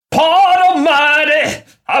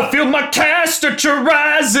I feel my castature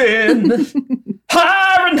rising.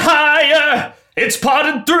 Higher and higher, it's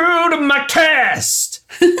parted through to my cast.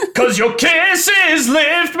 'Cause your kisses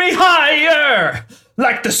lift me higher,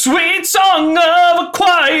 like the sweet song of a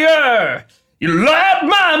choir. You light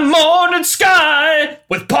my morning sky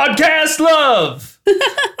with podcast love.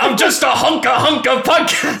 I'm just a hunk of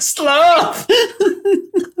podcast love.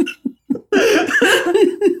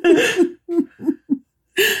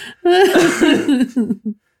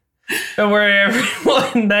 Don't worry,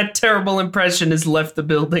 everyone. That terrible impression has left the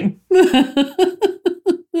building.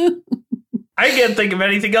 I can't think of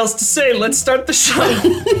anything else to say. Let's start the show.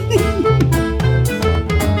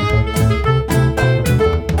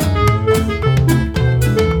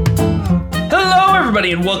 Hello,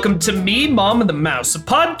 everybody, and welcome to Me, Mom and the Mouse, a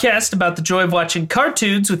podcast about the joy of watching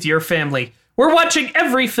cartoons with your family. We're watching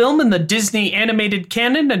every film in the Disney animated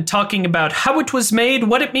canon and talking about how it was made,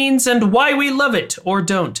 what it means, and why we love it, or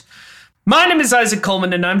don't. My name is Isaac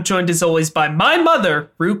Coleman, and I'm joined as always by my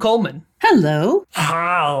mother, Rue Coleman. Hello.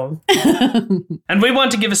 How? And we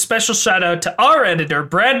want to give a special shout out to our editor,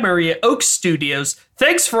 Brad Murray at Oak Studios.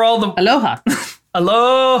 Thanks for all the... Aloha.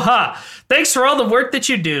 Aloha. Thanks for all the work that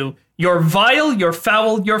you do. You're vile, you're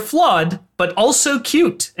foul, you're flawed, but also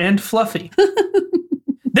cute and fluffy.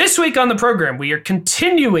 This week on the program, we are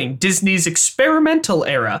continuing Disney's experimental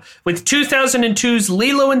era with 2002's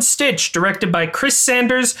Lilo and Stitch, directed by Chris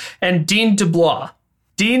Sanders and Dean DeBlois.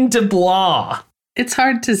 Dean DeBlois. It's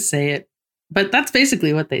hard to say it, but that's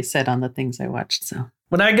basically what they said on the things I watched, so.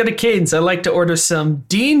 When I go to Cane's, I like to order some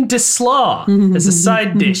Dean DeSlaw as a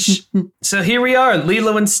side dish. So here we are,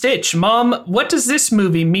 Lilo and Stitch. Mom, what does this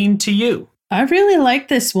movie mean to you? I really like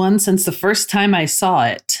this one since the first time I saw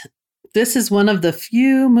it. This is one of the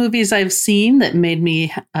few movies I've seen that made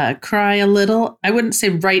me cry a little. I wouldn't say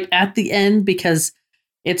right at the end because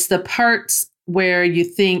it's the parts where you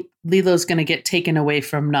think Lilo's going to get taken away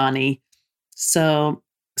from Nani. So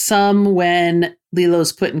some when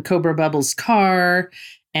Lilo's put in Cobra Bubble's car,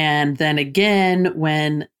 and then again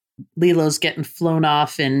when Lilo's getting flown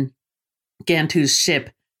off in Gantu's ship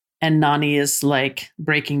and Nani is like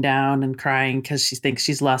breaking down and crying because she thinks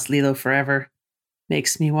she's lost Lilo forever.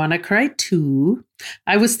 Makes me want to cry too.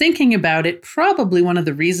 I was thinking about it. Probably one of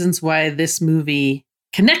the reasons why this movie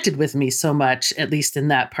connected with me so much, at least in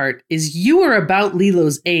that part, is you were about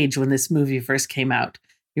Lilo's age when this movie first came out.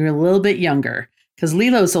 You were a little bit younger because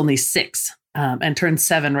Lilo's only 6 and turned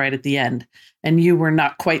 7 right at the end. And you were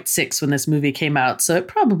not quite 6 when this movie came out. So it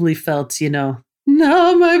probably felt, no,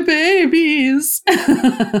 my babies.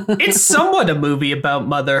 It's somewhat a movie about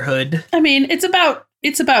motherhood. I mean, it's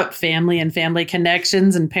about family and family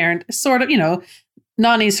connections and parent sort of,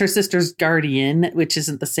 Nani's her sister's guardian, which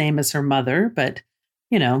isn't the same as her mother, but,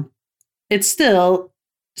 it's still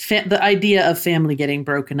the idea of family getting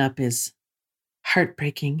broken up is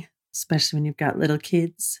heartbreaking, especially when you've got little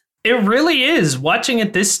kids. It really is. Watching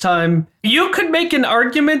it this time, you could make an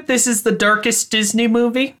argument this is the darkest Disney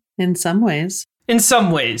movie. In some ways. In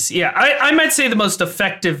some ways, yeah. I might say the most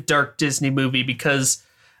effective dark Disney movie because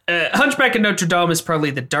Hunchback of Notre Dame is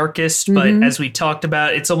probably the darkest, but as we talked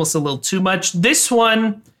about, it's almost a little too much. This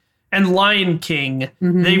one and Lion King,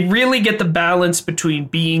 they really get the balance between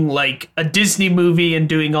being like a Disney movie and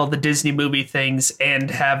doing all the Disney movie things and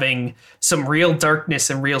having some real darkness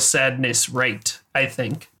and real sadness right, I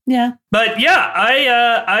think. Yeah. But yeah,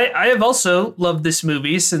 I have also loved this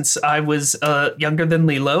movie since I was younger than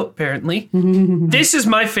Lilo, apparently. This is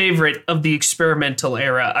my favorite of the experimental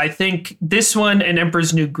era. I think this one and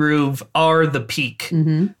Emperor's New Groove are the peak.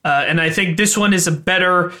 And I think this one is a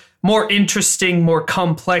better, more interesting, more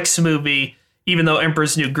complex movie, even though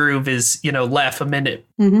Emperor's New Groove is, laugh a minute.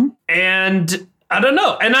 And I don't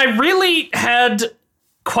know. And I really had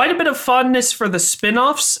quite a bit of fondness for the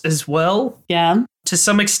spin-offs as well. Yeah. To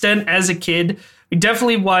some extent, as a kid, we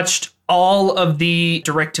definitely watched all of the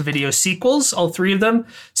direct-to-video sequels, all 3 of them.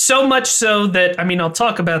 So much so that, I'll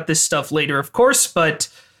talk about this stuff later, of course, but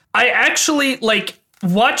I actually,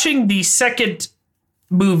 watching the second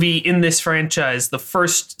movie in this franchise, the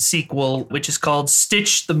first sequel, which is called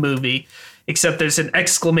Stitch the Movie, except there's an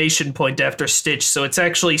exclamation point after Stitch, so it's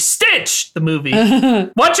actually Stitch the Movie.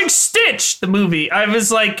 Watching Stitch the Movie, I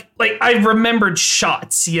was like I remembered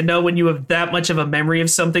shots, when you have that much of a memory of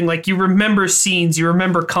something, you remember scenes, you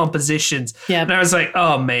remember compositions. Yeah. And I was like,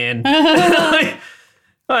 oh man. Why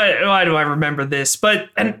do I remember this?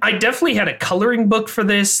 And I definitely had a coloring book for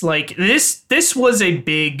this. This was a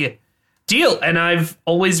big deal, and I've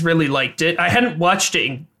always really liked it. I hadn't watched it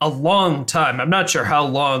in a long time. I'm not sure how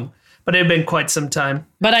long. but it had been quite some time.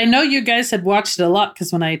 But I know you guys had watched it a lot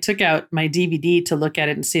because when I took out my DVD to look at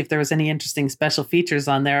it and see if there was any interesting special features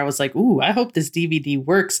on there, I was like, ooh, I hope this DVD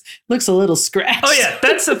works. Looks a little scratched. Oh, yeah,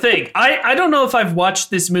 that's the thing. I don't know if I've watched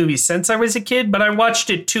this movie since I was a kid, but I watched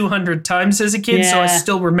it 200 times as a kid, so I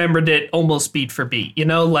still remembered it almost beat for beat. You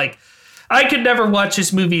know, like, I could never watch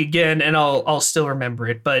this movie again and I'll still remember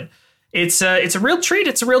it, but it's a real treat.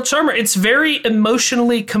 It's a real charmer. It's very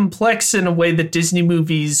emotionally complex in a way that Disney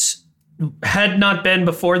movies had not been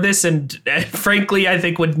before this, and frankly, I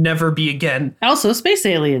think would never be again. Also, space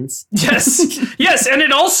aliens. Yes, yes, and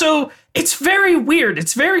it's very weird.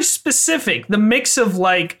 It's very specific. The mix of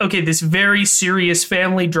like, okay, this very serious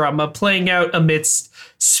family drama playing out amidst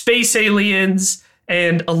space aliens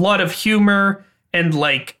and a lot of humor. And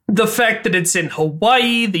like the fact that it's in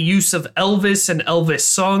Hawaii, the use of Elvis and Elvis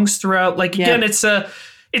songs throughout, like, again, it's a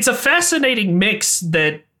fascinating mix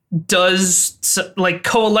that does like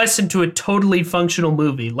coalesce into a totally functional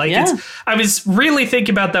movie. Like I was really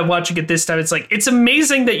thinking about that watching it this time. It's like, it's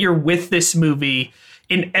amazing that you're with this movie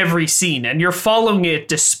in every scene and you're following it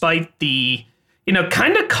despite the, you know,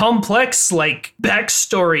 kind of complex like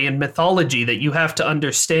backstory and mythology that you have to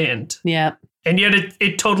understand. Yeah. And yet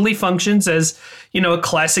it totally functions as, you know, a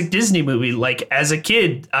classic Disney movie. Like, as a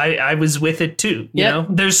kid, I was with it, too. You know,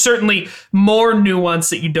 there's certainly more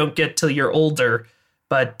nuance that you don't get till you're older.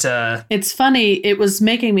 But it's funny. It was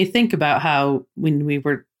making me think about how when we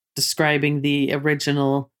were describing the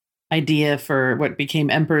original idea for what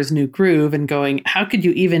became Emperor's New Groove and going, how could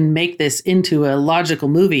you even make this into a logical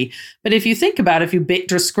movie? But if you think about it, if you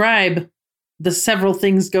describe the several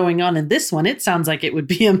things going on in this one, it sounds like it would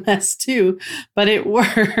be a mess too, but it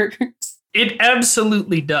works. It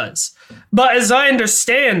absolutely does. But as I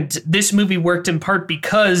understand, this movie worked in part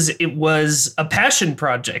because it was a passion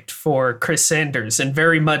project for Chris Sanders, and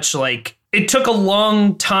very much like it took a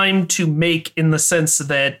long time to make, in the sense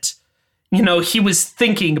that, you know, he was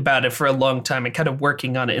thinking about it for a long time and kind of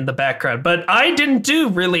working on it in the background. But I didn't do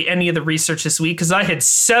really any of the research this week because I had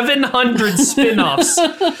 700 spin-offs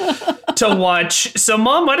to watch. So,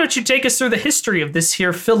 Mom, why don't you take us through the history of this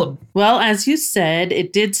here film? Well, as you said,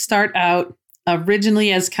 it did start out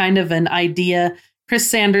originally as kind of an idea Chris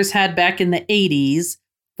Sanders had back in the 80s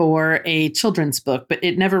for a children's book, but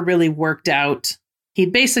it never really worked out.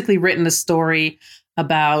 He'd basically written a story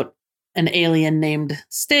about an alien named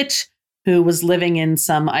Stitch who was living in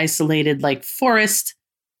some isolated like forest,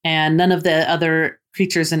 and none of the other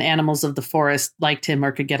creatures and animals of the forest liked him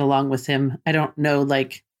or could get along with him. I don't know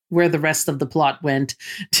like where the rest of the plot went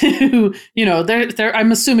to, you know, there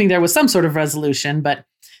I'm assuming there was some sort of resolution, but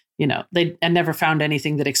you know, I never found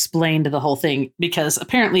anything that explained the whole thing because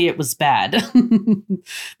apparently it was bad.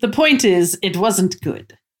 The point is, it wasn't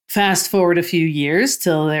good. Fast forward a few years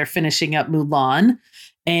till they're finishing up Mulan,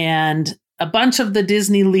 and a bunch of the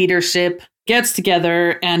Disney leadership gets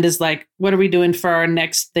together and is like, what are we doing for our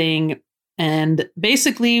next thing? And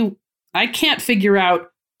basically, I can't figure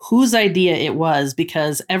out whose idea it was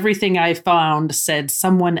because everything I found said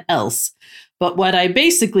someone else. But what I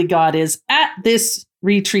basically got is at this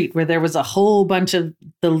retreat where there was a whole bunch of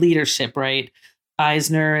the leadership, right?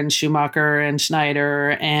 Eisner and Schumacher and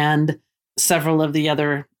Schneider and several of the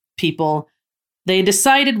other people. They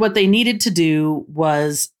decided what they needed to do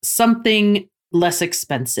was something less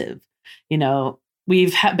expensive. You know,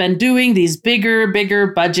 we've been doing these bigger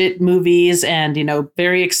budget movies and, you know,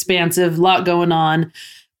 very expansive, lot going on.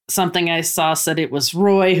 Something I saw said it was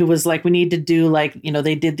Roy who was like, we need to do like, you know,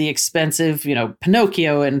 they did the expensive, you know,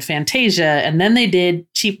 Pinocchio and Fantasia, and then they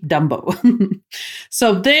did cheap Dumbo.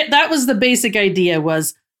 So that was the basic idea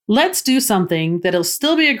was, let's do something that'll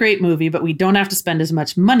still be a great movie, but we don't have to spend as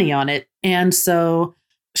much money on it. And so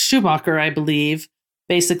Schumacher, I believe,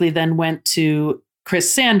 basically then went to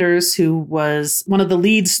Chris Sanders, who was one of the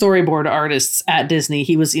lead storyboard artists at Disney.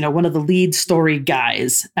 He was, you know, one of the lead story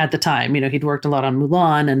guys at the time. You know, he'd worked a lot on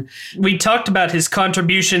Mulan. And we talked about his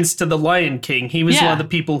contributions to The Lion King. He was one of the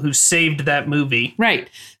people who saved that movie. Right.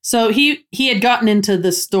 So he had gotten into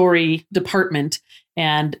the story department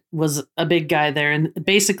and was a big guy there. And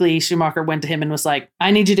basically Schumacher went to him and was like,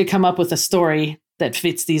 I need you to come up with a story that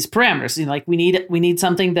fits these parameters. You know, like we need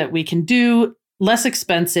something that we can do less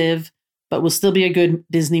expensive, but will still be a good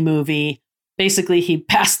Disney movie. Basically, he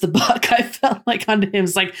passed the buck, I felt like, onto him.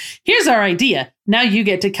 It's like, here's our idea. Now you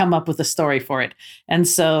get to come up with a story for it. And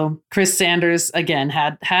so Chris Sanders, again,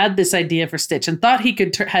 had this idea for Stitch and thought he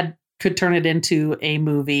could turn it into a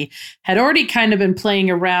movie. Had already kind of been playing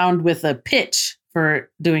around with a pitch for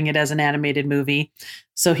doing it as an animated movie.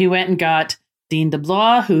 So he went and got Dean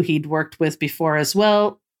DeBlois, who he'd worked with before as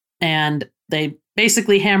well. And they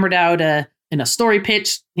basically hammered out a in a story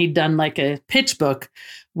pitch. He'd done like a pitch book,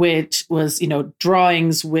 which was,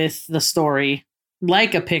 drawings with the story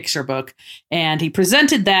like a picture book. And he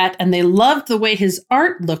presented that, and they loved the way his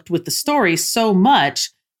art looked with the story so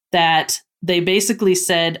much that they basically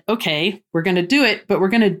said, okay, we're going to do it, but we're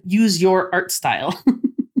going to use your art style.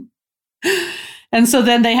 And so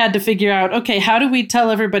then they had to figure out, okay, how do we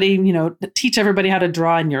tell everybody, teach everybody how to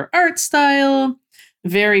draw in your art style?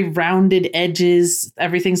 Very rounded edges.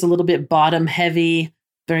 Everything's a little bit bottom heavy,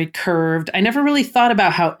 very curved. I never really thought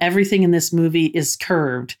about how everything in this movie is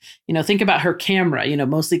curved. Think about her camera.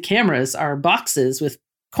 Mostly cameras are boxes with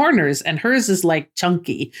corners, and hers is like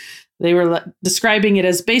chunky. They were describing it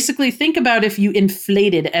as basically, think about if you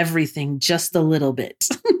inflated everything just a little bit.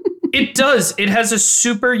 It does. It has a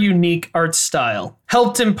super unique art style,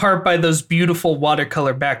 helped in part by those beautiful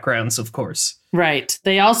watercolor backgrounds, of course. Right.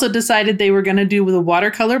 They also decided they were going to do the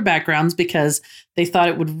watercolor backgrounds because they thought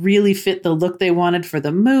it would really fit the look they wanted for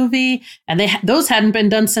the movie. And those hadn't been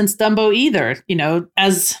done since Dumbo either.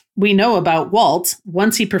 As we know about Walt,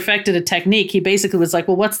 once he perfected a technique, he basically was like,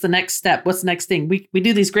 well, what's the next step? What's the next thing? We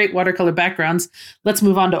do these great watercolor backgrounds. Let's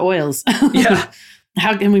move on to oils. Yeah.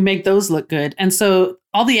 How can we make those look good? And so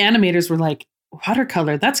all the animators were like,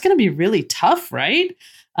 watercolor, that's going to be really tough, right?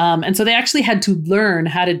 And so they actually had to learn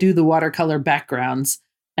how to do the watercolor backgrounds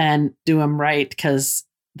and do them right. Because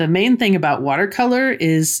the main thing about watercolor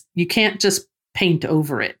is you can't just paint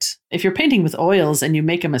over it. If you're painting with oils and you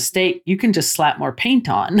make a mistake, you can just slap more paint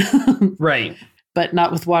on. Right. But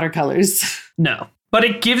not with watercolors. No. But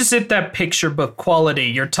it gives it that picture book quality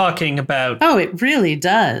you're talking about. Oh, it really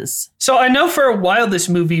does. So I know for a while this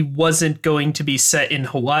movie wasn't going to be set in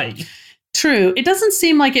Hawaii. True. It doesn't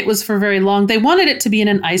seem like it was for very long. They wanted it to be in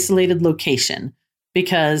an isolated location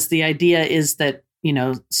because the idea is that,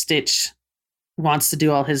 Stitch wants to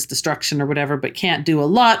do all his destruction or whatever, but can't do a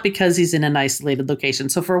lot because he's in an isolated location.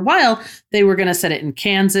 So for a while, they were going to set it in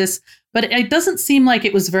Kansas, but it doesn't seem like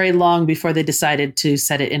it was very long before they decided to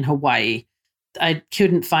set it in Hawaii. I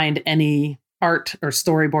couldn't find any art or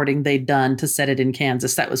storyboarding they'd done to set it in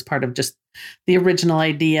Kansas. That was part of just the original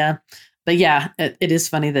idea. But yeah, it is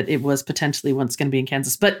funny that it was potentially once going to be in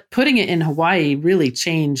Kansas. But putting it in Hawaii really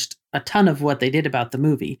changed a ton of what they did about the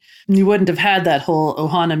movie. You wouldn't have had that whole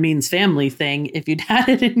Ohana means family thing if you'd had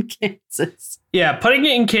it in Kansas. Yeah, putting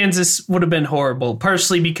it in Kansas would have been horrible,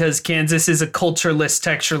 partially because Kansas is a cultureless,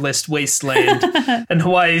 textureless wasteland, and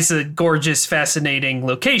Hawaii is a gorgeous, fascinating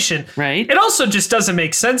location. Right. It also just doesn't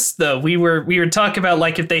make sense, though. We were talking about,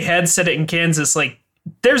 like, if they had set it in Kansas, like,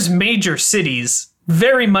 there's major cities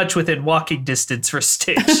very much within walking distance for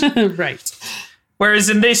Stitch. Right.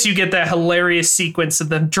 Whereas in this, you get that hilarious sequence of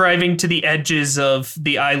them driving to the edges of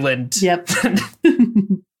the island. Yep.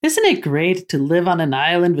 Isn't it great to live on an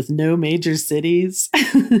island with no major cities?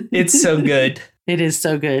 It's so good. It is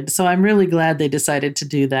so good. So I'm really glad they decided to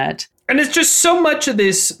do that. And it's just so much of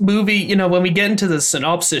this movie, when we get into the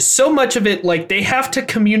synopsis, so much of it, like, they have to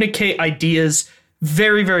communicate ideas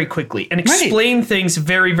very, very quickly and explain things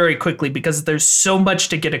very, very quickly because there's so much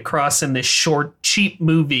to get across in this short, cheap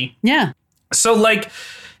movie. Yeah. So, like,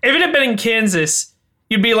 if it had been in Kansas,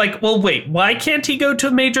 you'd be like, well, wait, why can't he go to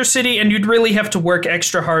a major city? And you'd really have to work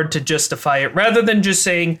extra hard to justify it rather than just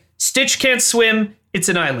saying, Stitch can't swim, it's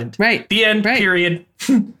an island. Right. The end, right. Period.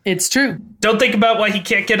 It's true. Don't think about why he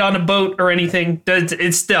can't get on a boat or anything.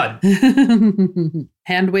 It's done.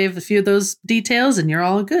 Hand wave a few of those details and you're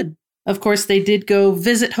all good. Of course, they did go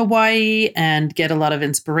visit Hawaii and get a lot of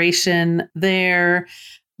inspiration there.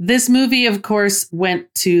 This movie, of course,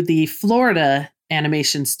 went to the Florida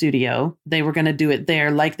animation studio. They were going to do it there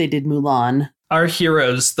like they did Mulan. Our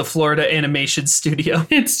heroes, the Florida Animation Studio.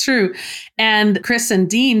 It's true. And Chris and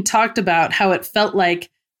Dean talked about how it felt like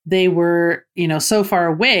they were, so far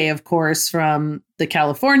away, of course, from the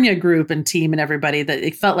California group and team and everybody that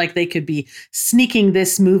it felt like they could be sneaking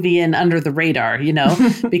this movie in under the radar,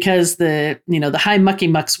 because the high mucky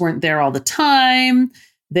mucks weren't there all the time.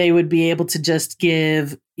 They would be able to just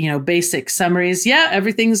give, basic summaries. Yeah,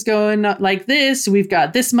 everything's going like this. We've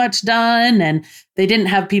got this much done. And they didn't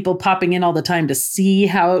have people popping in all the time to see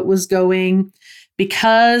how it was going.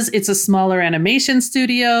 Because it's a smaller animation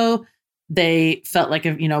studio, they felt like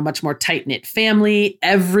a much more tight-knit family.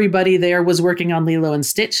 Everybody there was working on Lilo and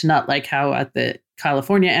Stitch, not like how at the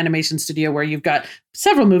California Animation Studio where you've got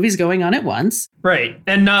several movies going on at once. Right.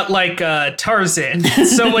 And not like Tarzan.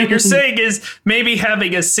 So what you're saying is maybe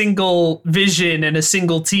having a single vision and a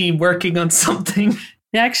single team working on something.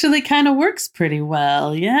 It actually kind of works pretty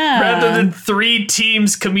well. Yeah. Rather than 3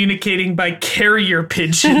 teams communicating by carrier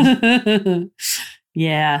pigeon.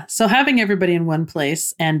 Yeah. So having everybody in one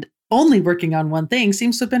place and only working on one thing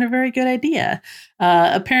seems to have been a very good idea.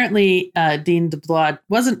 Apparently, Dean DeBlois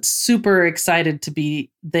wasn't super excited to be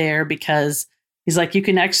there because he's like, you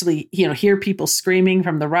can actually, hear people screaming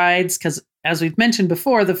from the rides. Because as we've mentioned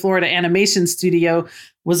before, the Florida Animation Studio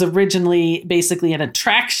was originally basically an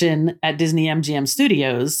attraction at Disney MGM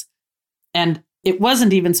Studios. And it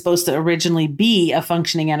wasn't even supposed to originally be a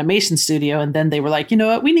functioning animation studio. And then they were like, you know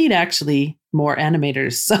what, we need actually more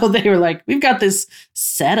animators. So they were like, we've got this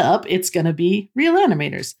set up. It's going to be real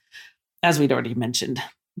animators, as we'd already mentioned.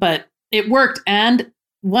 But it worked. And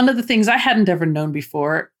one of the things I hadn't ever known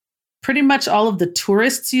before, pretty much all of the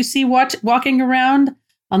tourists you see walking around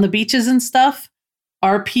on the beaches and stuff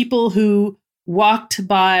are people who walked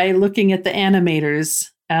by looking at the animators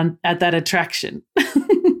and at that attraction.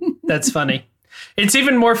 That's funny. It's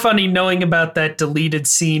even more funny knowing about that deleted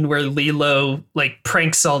scene where Lilo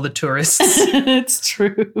pranks all the tourists. It's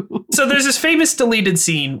true. So there's this famous deleted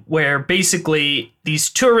scene where basically these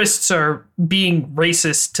tourists are being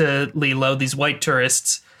racist to Lilo, these white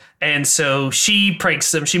tourists. And so she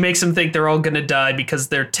pranks them. She makes them think they're all going to die because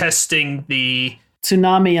they're testing the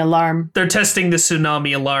tsunami alarm. They're testing the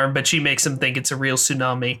tsunami alarm, but she makes them think it's a real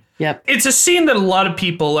tsunami. Yep. It's a scene that a lot of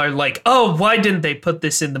people are like, oh, why didn't they put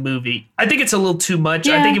this in the movie? I think it's a little too much.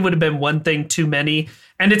 Yeah. I think it would have been one thing too many.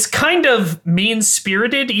 And it's kind of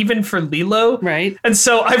mean-spirited, even for Lilo. Right. And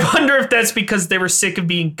so I wonder if that's because they were sick of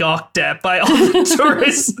being gawked at by all the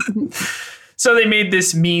tourists. So they made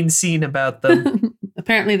this mean scene about them.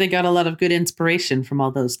 Apparently they got a lot of good inspiration from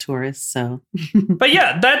all those tourists. So, but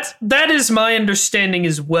yeah, that is my understanding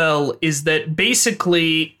as well, is that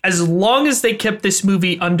basically as long as they kept this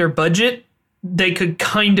movie under budget, they could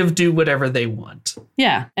kind of do whatever they want.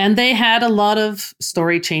 Yeah. And they had a lot of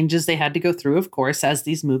story changes they had to go through, of course, as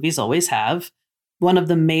these movies always have. One of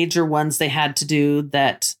the major ones they had to do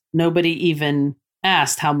that nobody even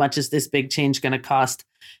asked, how much is this big change going to cost?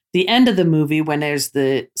 The end of the movie, when there's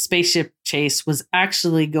the spaceship chase, was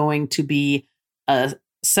actually going to be a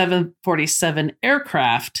 747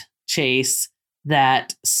 aircraft chase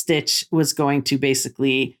that Stitch was going to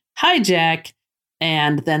basically hijack.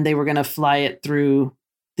 And then they were going to fly it through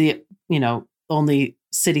the, only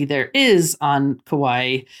city there is on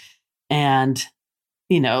Kauai. And,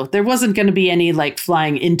 there wasn't going to be any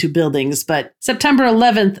flying into buildings. But September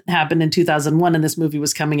 11th happened in 2001, and this movie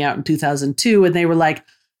was coming out in 2002. And they were like,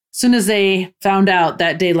 as soon as they found out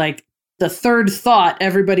that day, the third thought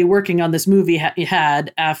everybody working on this movie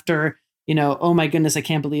had after, oh my goodness, I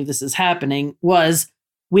can't believe this is happening, was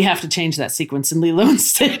we have to change that sequence in Lilo and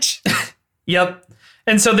Stitch. Yep.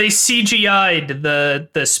 And so they CGI'd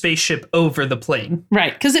the spaceship over the plane.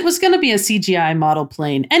 Right, because it was going to be a CGI model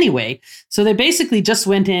plane anyway. So they basically just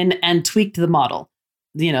went in and tweaked the model.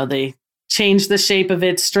 They changed the shape of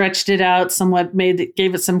it, stretched it out somewhat,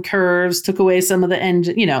 gave it some curves, took away some of the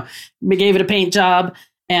engine, gave it a paint job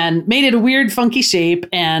and made it a weird, funky shape.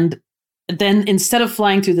 And then instead of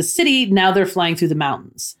flying through the city, now they're flying through the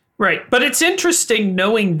mountains. Right. But it's interesting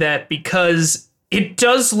knowing that because it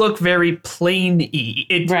does look very plane-y.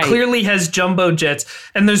 It clearly has jumbo jets.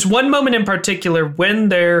 And there's one moment in particular when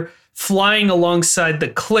they're flying alongside the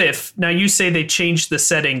cliff. Now, you say they changed the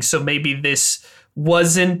setting, so maybe this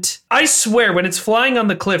wasn't. I swear, when it's flying on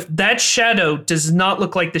the cliff, that shadow does not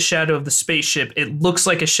look like the shadow of the spaceship. It looks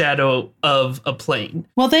like a shadow of a plane.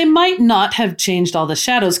 Well, they might not have changed all the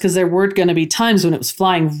shadows because there were going to be times when it was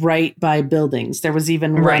flying right by buildings. There was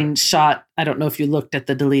even one shot, I don't know if you looked at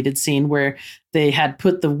the deleted scene, where they had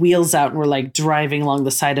put the wheels out and were driving along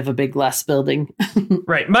the side of a big glass building.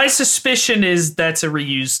 Right. My suspicion is that's a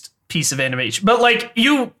reused piece of animation, but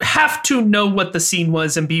you have to know what the scene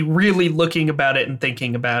was and be really looking about it and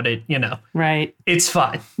thinking about it, Right. It's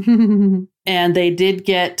fine. And they did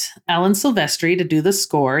get Alan Silvestri to do the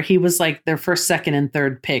score. He was their first, second, and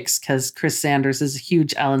third picks because Chris Sanders is a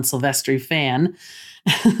huge Alan Silvestri fan.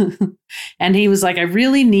 And he was like, I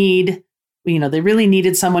really need, they really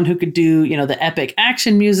needed someone who could do, the epic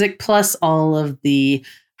action music plus all of the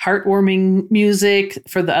heartwarming music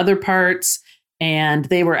for the other parts. And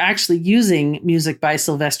they were actually using music by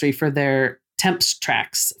Silvestri for their temps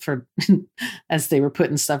tracks for as they were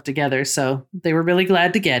putting stuff together. So they were really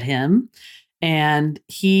glad to get him. And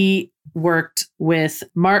he worked with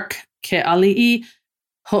Mark Keali'i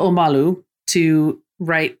Ho'omalu to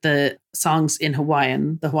write the songs in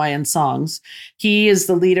Hawaiian, the Hawaiian songs. He is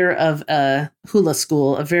the leader of a hula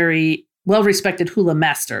school, a very well-respected hula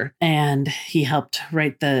master, and he helped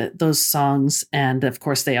write those songs. And of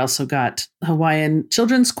course, they also got Hawaiian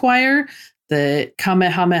Children's Choir, the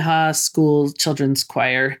Kamehameha School Children's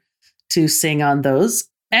Choir, to sing on those.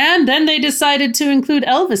 And then they decided to include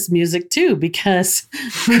Elvis music too, because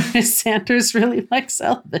Chris Sanders really likes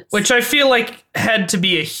Elvis. Which I feel like had to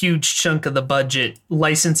be a huge chunk of the budget,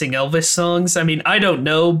 licensing Elvis songs. I mean, I don't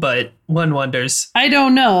know, but one wonders. I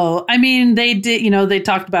don't know. I mean, they did, they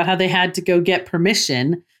talked about how they had to go get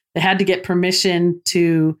permission. They had to get permission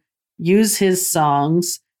to use his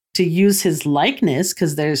songs, to use his likeness,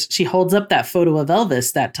 because she holds up that photo of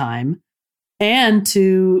Elvis that time. And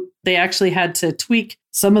they actually had to tweak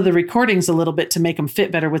some of the recordings a little bit to make them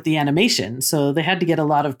fit better with the animation. So they had to get a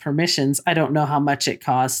lot of permissions. I don't know how much it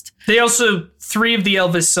cost. They also, 3 of the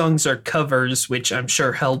Elvis songs are covers, which I'm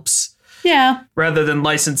sure helps. Yeah. Rather than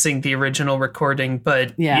licensing the original recording.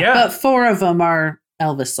 But yeah. But 4 of them are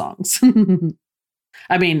Elvis songs.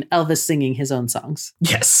 I mean, Elvis singing his own songs.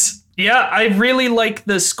 Yes. Yeah, I really like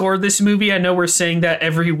the score of this movie. I know we're saying that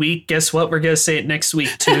every week. Guess what? We're going to say it next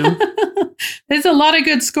week, too. There's a lot of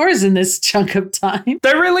good scores in this chunk of time.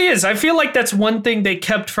 There really is. I feel like that's one thing they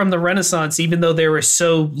kept from the Renaissance, even though they were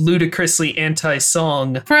so ludicrously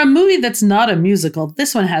anti-song. For a movie that's not a musical,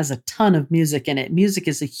 this one has a ton of music in it. Music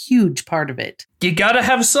is a huge part of it. You gotta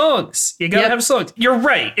have songs. Have songs. You're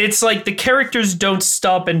right. It's like the characters don't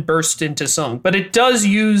stop and burst into song, but it does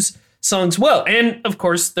use songs well. And of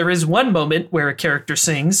course, there is one moment where a character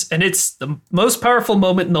sings, and it's the most powerful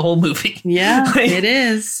moment in the whole movie. Yeah, it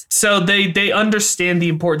is. So they understand the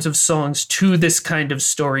importance of songs to this kind of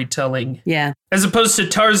storytelling. Yeah. As opposed to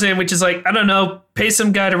Tarzan, which is like, I don't know, pay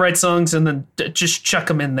some guy to write songs and then just chuck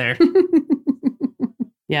them in there.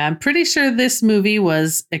 Yeah, I'm pretty sure this movie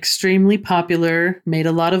was extremely popular, made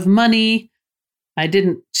a lot of money. I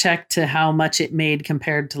didn't check to how much it made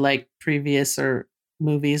compared to like previous or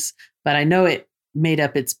movies, but I know it made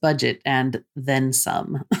up its budget and then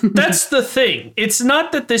some. That's the thing. It's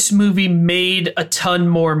not that this movie made a ton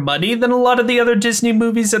more money than a lot of the other Disney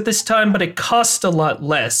movies at this time, but it cost a lot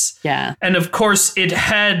less. Yeah. And of course, it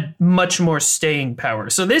had much more staying power.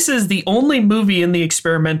 So this is the only movie in the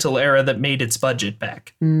experimental era that made its budget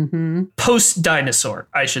back. Mm-hmm. Post-dinosaur,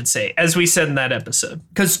 I should say, as we said in that episode.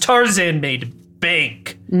 Because Tarzan made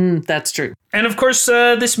bank. That's true. And of course,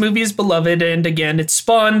 this movie is beloved. And again, it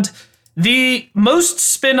spawned the most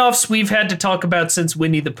spin-offs we've had to talk about since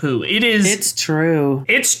Winnie the Pooh. It's true.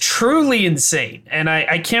 It's truly insane. And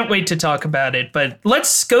I can't wait to talk about it. But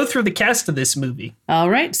let's go through the cast of this movie. All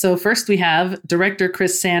right. So first we have director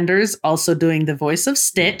Chris Sanders also doing the voice of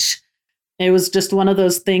Stitch. It was just one of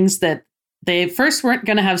those things that they first weren't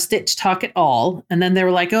going to have Stitch talk at all. And then they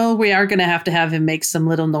were like, oh, we are going to have him make some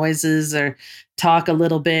little noises or talk a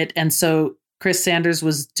little bit. And so Chris Sanders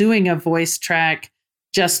was doing a voice track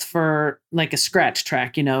just for like a scratch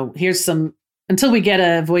track, here's some, until we get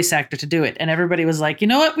a voice actor to do it. And everybody was like, you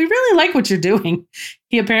know what? We really like what you're doing.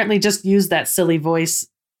 He apparently just used that silly voice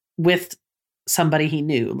with somebody he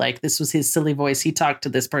knew. Like this was his silly voice he talked to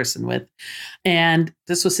this person with. And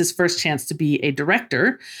this was his first chance to be a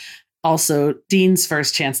director. Also, Dean's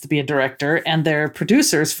first chance to be a director and their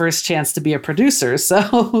producer's first chance to be a producer.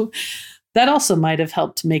 So that also might have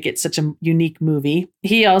helped make it such a unique movie.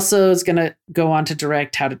 He also is going to go on to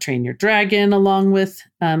direct How to Train Your Dragon along with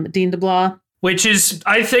Dean DeBlois. Which is,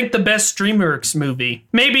 I think, the best DreamWorks movie.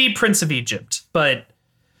 Maybe Prince of Egypt, but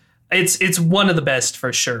it's one of the best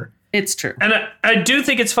for sure. It's true. And I do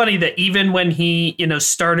think it's funny that even when he,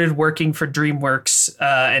 started working for DreamWorks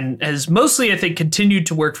and has mostly, I think, continued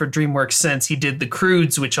to work for DreamWorks since he did The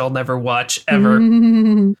Croods, which I'll never watch ever,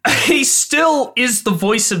 he still is the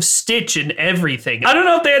voice of Stitch in everything. I don't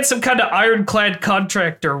know if they had some kind of ironclad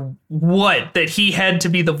contract or what, that he had to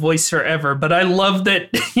be the voice forever, but I love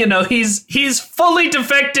that, he's fully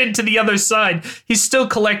defected to the other side. He's still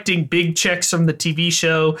collecting big checks from the TV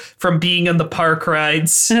show, from being on the park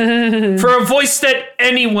rides. For a voice that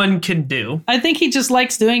anyone can do. I think he just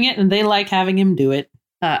likes doing it and they like having him do it.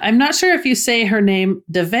 I'm not sure if you say her name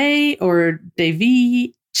Davey or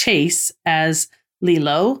Davy Chase as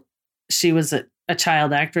Lilo. She was a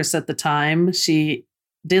child actress at the time. She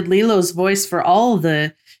did Lilo's voice for all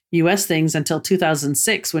the US things until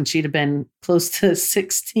 2006 when she'd have been close to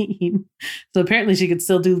 16. So apparently she could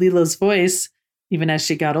still do Lilo's voice even as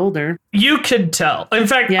she got older. You could tell. In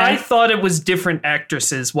fact, yeah. I thought it was different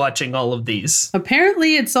actresses watching all of these.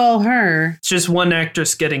 Apparently it's all her. It's just one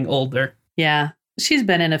actress getting older. Yeah. She's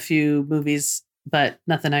been in a few movies, but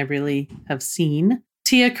nothing I really have seen.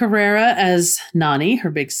 Tia Carrera as Nani,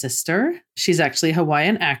 her big sister. She's actually a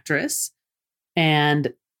Hawaiian actress.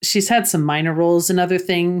 And she's had some minor roles in other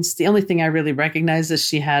things. The only thing I really recognize is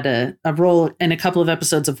she had a role in a couple of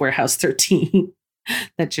episodes of Warehouse 13.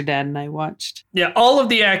 That your dad and I watched. Yeah, all of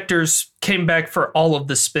the actors came back for all of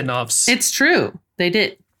the spin-offs. It's true. They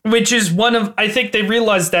did. Which is I think they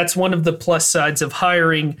realized that's one of the plus sides of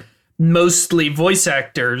hiring mostly voice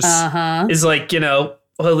actors. Is like,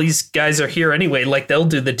 well, these guys are here anyway, like they'll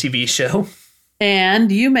do the TV show.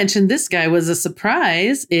 And you mentioned this guy was a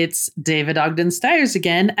surprise. It's David Ogden Stiers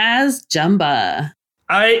again as Jumba.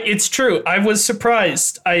 It's true. I was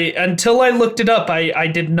surprised. Until I looked it up, I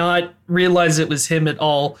did not realize it was him at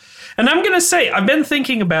all. And I'm going to say, I've been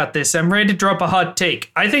thinking about this. I'm ready to drop a hot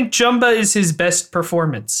take. I think Jumba is his best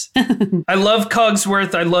performance. I love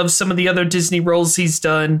Cogsworth. I love some of the other Disney roles he's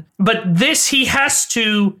done. But this, he has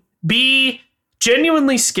to be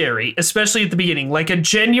genuinely scary, especially at the beginning, like a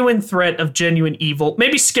genuine threat of genuine evil.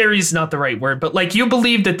 Maybe scary is not the right word, but like you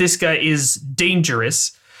believe that this guy is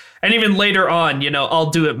dangerous. And even later on, I'll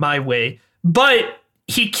do it my way. But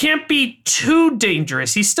he can't be too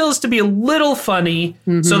dangerous. He still has to be a little funny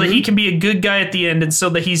so that he can be a good guy at the end and so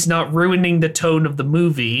that he's not ruining the tone of the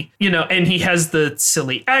movie. And he has the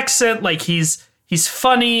silly accent, like he's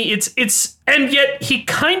funny. And yet he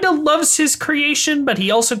kind of loves his creation, but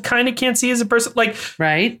he also kind of can't see as a person. Like,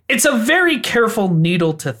 right. It's a very careful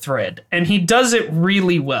needle to thread, and he does it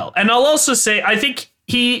really well. And I'll also say, I think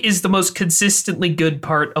he is the most consistently good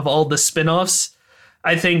part of all the spinoffs.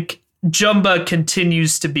 I think Jumba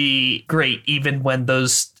continues to be great, even when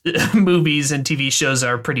those movies and TV shows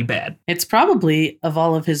are pretty bad. It's probably, of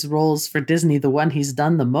all of his roles for Disney, the one he's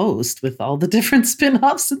done the most with all the different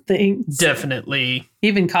spin-offs and things. Definitely.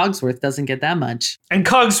 Even Cogsworth doesn't get that much. And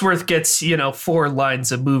Cogsworth gets, 4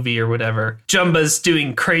 lines a movie or whatever. Jumba's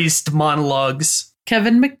doing crazed monologues.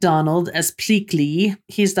 Kevin McDonald as Pleakley.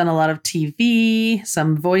 He's done a lot of TV,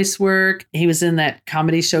 some voice work. He was in that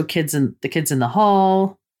comedy show Kids in the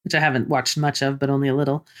Hall, which I haven't watched much of, but only a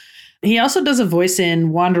little. He also does a voice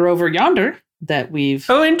in Wander Over Yonder that we've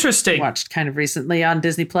watched kind of recently on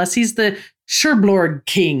Disney Plus. He's the Sherblorg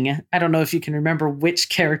King. I don't know if you can remember which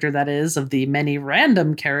character that is of the many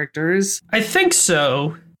random characters. I think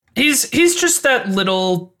so. He's just that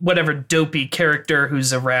little whatever dopey character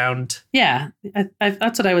who's around. Yeah,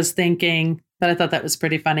 that's what I was thinking. But I thought that was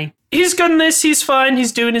pretty funny. He's good in this. He's fine.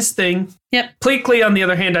 He's doing his thing. Yep. Pleakley, on the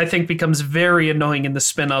other hand, I think becomes very annoying in the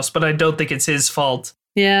spinoffs, but I don't think it's his fault.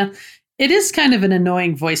 Yeah. It is kind of an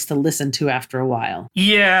annoying voice to listen to after a while.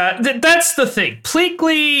 Yeah, that's the thing.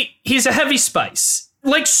 Pleakley, he's a heavy spice.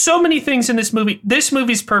 Like so many things in this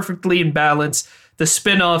movie's perfectly in balance. The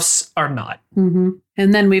spinoffs are not. Mm-hmm.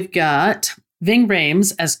 And then we've got Ving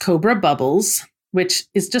Rhames as Cobra Bubbles, which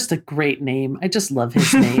is just a great name. I just love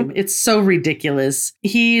his name. It's so ridiculous.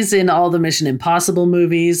 He's in all the Mission Impossible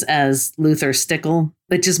movies as Luther Stickle,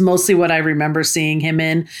 which is mostly what I remember seeing him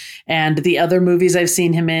in. And the other movies I've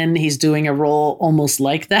seen him in, he's doing a role almost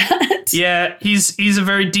like that. Yeah, he's a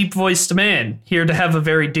very deep-voiced man, here to have a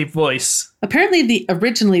very deep voice. Apparently,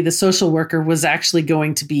 originally the social worker was actually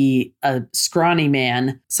going to be a scrawny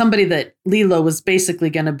man, somebody that Lilo was basically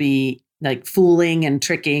going to be like fooling and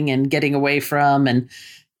tricking and getting away from and,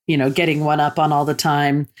 getting one up on all the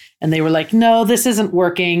time. And they were like, no, this isn't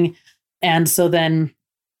working. And so then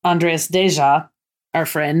Andres Deja, our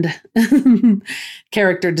friend,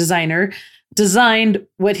 character designer, designed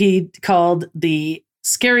what he called the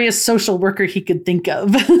scariest social worker he could think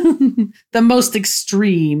of. The most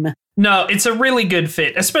extreme. No, it's a really good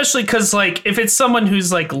fit, especially because, if it's someone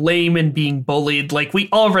who's, lame and being bullied, we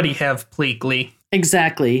already have Pleakley.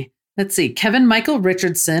 Exactly. Let's see. Kevin Michael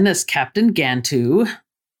Richardson as Captain Gantu.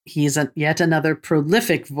 He's yet another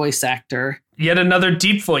prolific voice actor. Yet another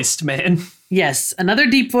deep-voiced man. Yes, another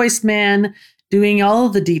deep-voiced man doing all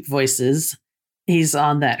the deep voices. He's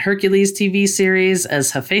on that Hercules TV series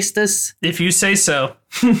as Hephaestus. If you say so.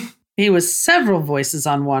 He was several voices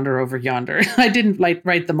on Wander Over Yonder. I didn't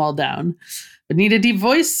write them all down. But need a deep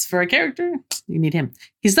voice for a character? You need him.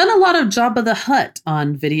 He's done a lot of Jabba the Hutt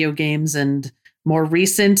on video games and more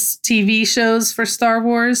recent TV shows for Star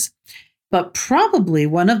Wars. But probably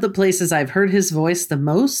one of the places I've heard his voice the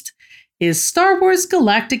most is Star Wars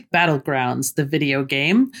Galactic Battlegrounds, the video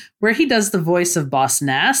game, where he does the voice of Boss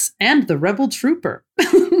Nass and the Rebel Trooper.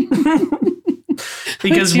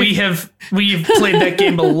 Because we've played that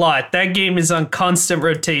game a lot. That game is on constant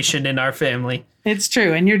rotation in our family. It's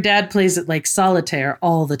true. And your dad plays it like solitaire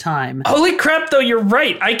all the time. Holy crap, though, you're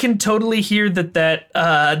right. I can totally hear that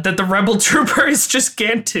the Rebel Trooper is just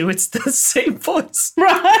Gantu. It's the same voice.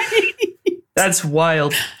 Right. That's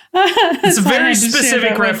wild. It's a very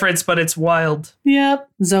specific reference, but it's wild. Yep.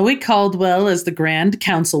 Zoe Caldwell as the Grand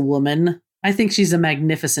Councilwoman. I think she's a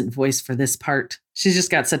magnificent voice for this part. She's just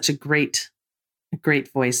got such a great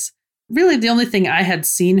voice. Really, the only thing I had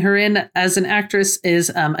seen her in as an actress is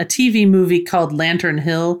a TV movie called Lantern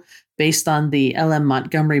Hill, based on the L.M.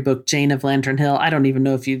 Montgomery book, Jane of Lantern Hill. I don't even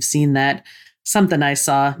know if you've seen that. Something I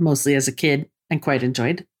saw mostly as a kid and quite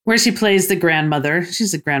enjoyed, where she plays the grandmother.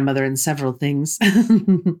 She's a grandmother in several things.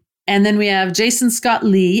 And then we have Jason Scott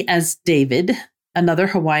Lee as David, another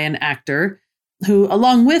Hawaiian actor, who,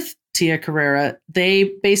 along with Tia Carrere,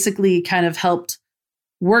 they basically kind of helped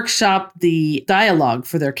workshop the dialogue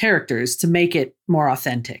for their characters to make it more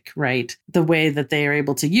authentic, right? The way that they are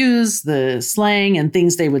able to use the slang and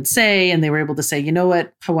things they would say. And they were able to say, you know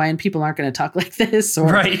what, Hawaiian people aren't going to talk like this. Or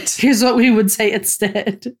right. Here's what we would say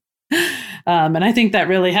instead. And I think that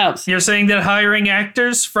really helps. You're saying that hiring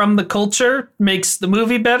actors from the culture makes the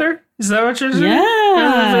movie better? Is that what you're saying?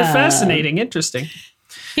 Yeah. Fascinating. Interesting.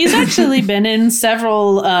 He's actually been in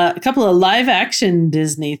a couple of live action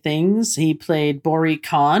Disney things. He played Bori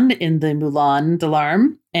Khan in the Mulan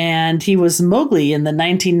Dalarm, and he was Mowgli in the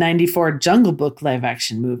 1994 Jungle Book live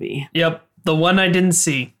action movie. Yep. The one I didn't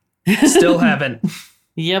see. Still haven't.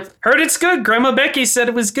 Yep. Heard it's good. Grandma Becky said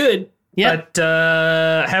it was good. Yep.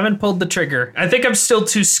 But haven't pulled the trigger. I think I'm still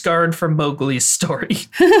too scarred from Mowgli's story.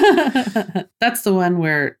 That's the one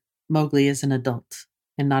where Mowgli is an adult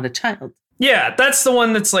and not a child. Yeah, that's the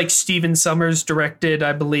one that's like Stephen Sommers directed,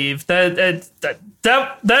 I believe. That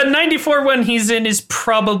 94 one he's in is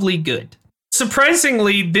probably good.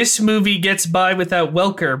 Surprisingly, this movie gets by without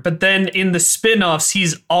Welker, but then in the spin-offs,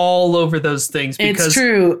 he's all over those things. Because, it's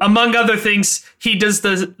true. Among other things, he does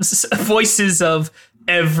the voices of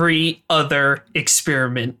every other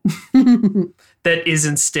experiment that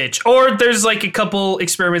isn't Stitch. Or there's like a couple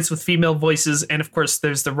experiments with female voices, and of course,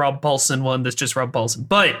 there's the Rob Paulson one that's just Rob Paulson.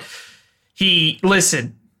 But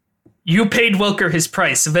listen, you paid Welker his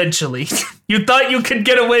price eventually. You thought you could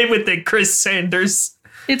get away with it, Chris Sanders.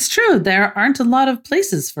 It's true. There aren't a lot of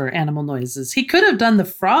places for animal noises. He could have done the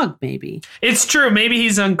frog, maybe. It's true. Maybe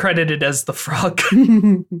he's uncredited as the frog.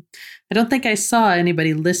 I don't think I saw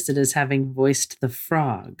anybody listed as having voiced the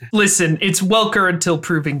frog. Listen, it's Welker until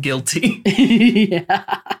proven guilty.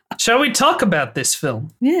 Yeah. Shall we talk about this film?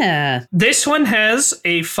 Yeah. This one has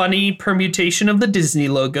a funny permutation of the Disney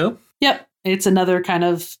logo. Yep. It's another kind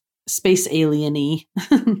of space alien-y.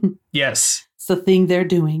 Yes. It's the thing they're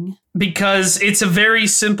doing. Because it's a very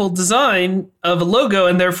simple design of a logo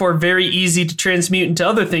and therefore very easy to transmute into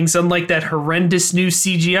other things, unlike that horrendous new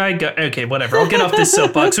CGI. Okay, whatever. I'll get off this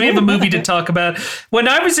soapbox. We have a movie to talk about. When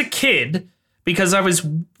I was a kid, because I was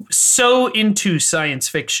so into science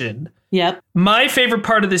fiction, yep, my favorite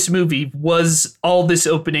part of this movie was all this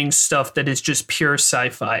opening stuff that is just pure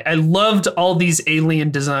sci-fi. I loved all these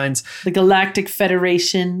alien designs. The Galactic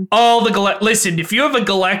Federation. All the listen, if you have a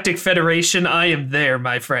Galactic Federation, I am there,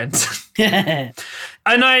 my friend. And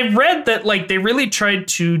I read that like they really tried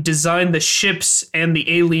to design the ships and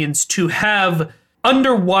the aliens to have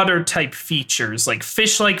underwater type features, like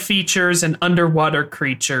fish-like features and underwater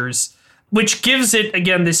creatures, which gives it,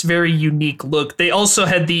 again, this very unique look. They also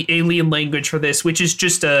had the alien language for this, which is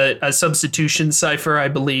just a substitution cipher, I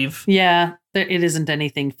believe. Yeah, it isn't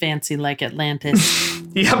anything fancy like Atlantis.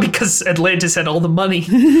 Yeah, because Atlantis had all the money.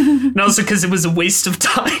 And also because it was a waste of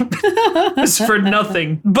time. It's for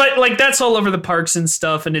nothing. But, like, that's all over the parks and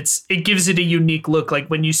stuff, and it gives it a unique look, like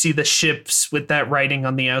when you see the ships with that writing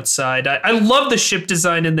on the outside. I love the ship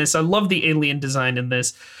design in this. I love the alien design in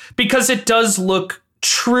this, because it does look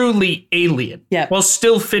truly alien, yeah, while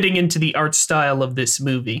still fitting into the art style of this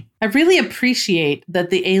movie. I really appreciate that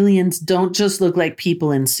the aliens don't just look like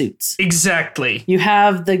people in suits. Exactly. You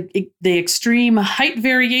have the extreme height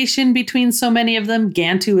variation between so many of them.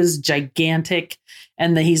 Gantu is gigantic,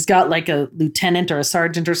 and he's got like a lieutenant or a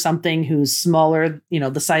sergeant or something who's smaller,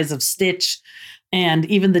 the size of Stitch. And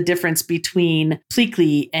even the difference between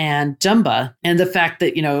Pleakley and Jumba, and the fact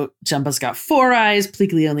that, Jumba's got 4 eyes,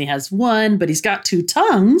 Pleakley only has 1, but he's got 2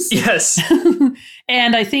 tongues. Yes.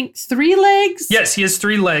 And I think 3 legs. Yes, he has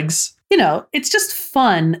 3 legs. It's just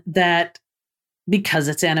fun that because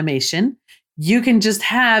it's animation, you can just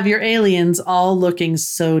have your aliens all looking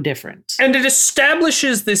so different. And it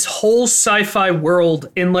establishes this whole sci-fi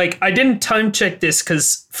world in I didn't time check this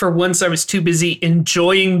because for once I was too busy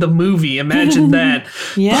enjoying the movie. Imagine that.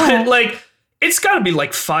 Yeah. But it's got to be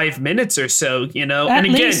 5 minutes or so, At and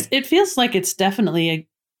again, least it feels like it's definitely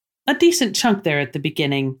a decent chunk there at the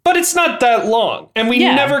beginning. But it's not that long. And we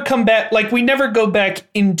never come back, we never go back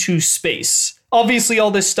into space. Obviously,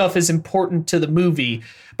 all this stuff is important to the movie.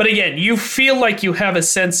 But again, you feel like you have a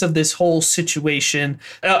sense of this whole situation,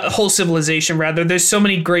 whole civilization, rather. There's so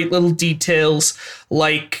many great little details,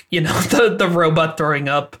 like, the robot throwing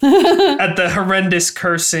up at the horrendous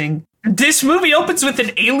cursing. This movie opens with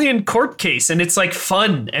an alien court case, and it's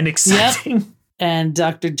fun and exciting. Yep. And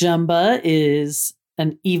Dr. Jumba is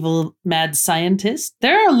an evil mad scientist.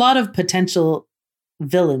 There are a lot of potential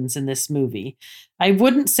villains in this movie. I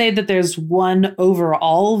wouldn't say that there's one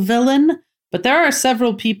overall villain, but there are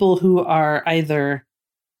several people who are either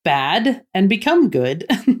bad and become good.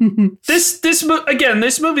 This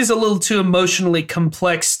movie's a little too emotionally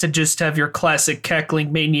complex to just have your classic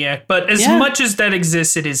cackling maniac, but as much as that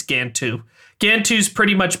exists, it is Gantu. Gantu's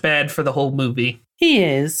pretty much bad for the whole movie. He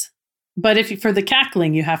is. But for the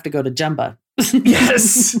cackling, you have to go to Jumba.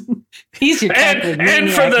 Yes. He's your cackling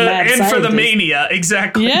maniac, for the mania,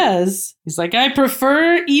 exactly. Yes. He's like, I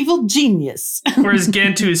prefer evil genius. Whereas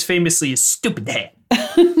Gantu is famously a stupid head.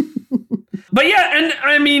 But yeah, and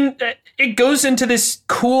I mean, it goes into this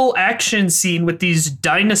cool action scene with these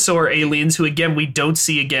dinosaur aliens who, again, we don't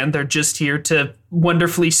see again. They're just here to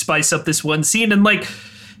wonderfully spice up this one scene. And like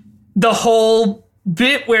the whole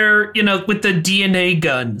bit where, with the DNA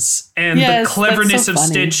guns and the cleverness of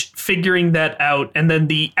Stitch figuring that out. And then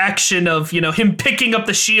the action of, him picking up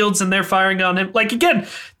the shields and they're firing on him. Like, again,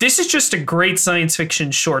 this is just a great science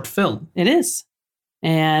fiction short film. It is.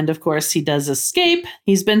 And of course, he does escape.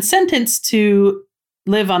 He's been sentenced to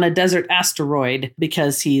live on a desert asteroid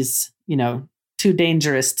because he's, too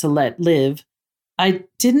dangerous to let live. I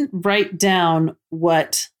didn't write down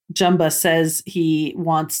what Jumba says he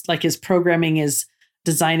wants, like his programming is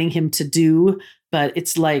designing him to do, but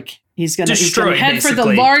it's like he's going to head basically for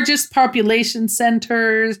the largest population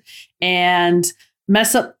centers and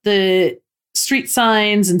mess up the street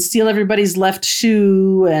signs and steal everybody's left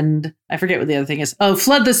shoe. And I forget what the other thing is. Oh,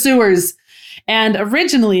 flood the sewers. And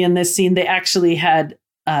originally in this scene, they actually had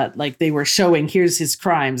they were showing here's his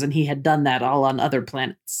crimes, and he had done that all on other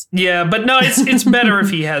planets. Yeah, but no, it's better if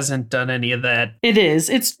he hasn't done any of that. It is.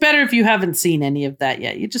 It's better if you haven't seen any of that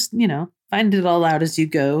yet. You just, find it all out as you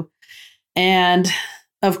go. And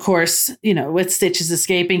of course, with Stitch's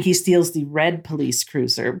escaping, he steals the red police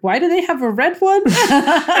cruiser. Why do they have a red one? and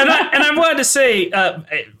I wanted to say,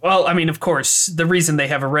 of course, the reason they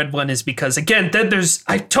have a red one is because, again,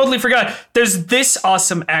 I totally forgot. There's this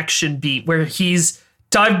awesome action beat where he's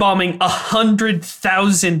dive bombing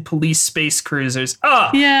 100,000 police space cruisers.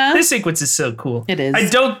 This sequence is so cool. It is. I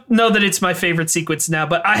don't know that it's my favorite sequence now,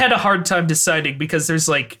 but I had a hard time deciding because there's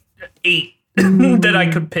like 8 that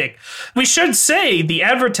I could pick. We should say the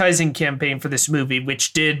advertising campaign for this movie,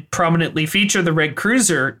 which did prominently feature the Red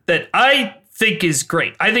Cruiser, that I think is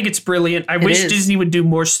great. I think it's brilliant. I wish Disney would do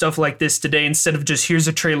more stuff like this today instead of just here's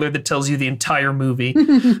a trailer that tells you the entire movie.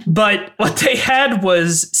 But what they had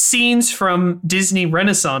was scenes from Disney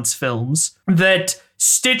Renaissance films that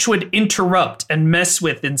Stitch would interrupt and mess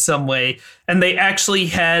with in some way. And they actually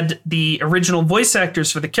had the original voice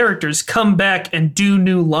actors for the characters come back and do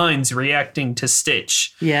new lines reacting to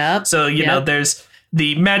Stitch. Yeah. So, there's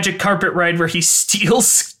the magic carpet ride where he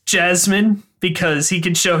steals Jasmine because he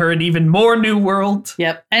can show her an even more new world.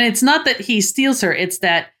 Yep. And it's not that he steals her. It's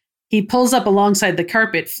that he pulls up alongside the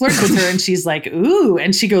carpet, flirts with her, and she's like, ooh,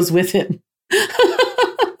 and she goes with him.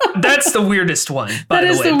 That's the weirdest one, by the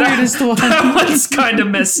way. That is the weirdest one. That one's kind of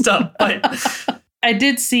messed up. But I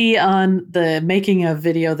did see on the making of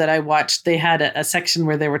video that I watched, they had a section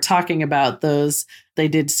where they were talking about those. They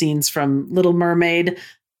did scenes from Little Mermaid,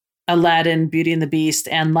 Aladdin, Beauty and the Beast,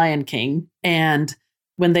 and Lion King. And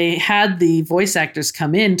when they had the voice actors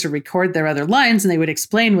come in to record their other lines and they would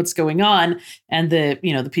explain what's going on, and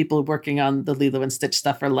the people working on the Lilo and Stitch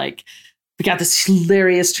stuff are like, we got this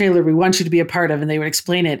hilarious trailer we want you to be a part of, and they would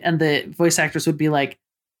explain it, and the voice actors would be like,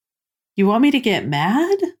 you want me to get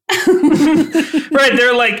mad? Right,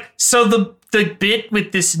 they're like, so the bit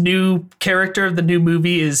with this new character of the new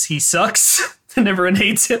movie is he sucks and everyone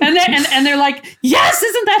hates him. And they're like, yes,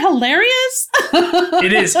 isn't that hilarious?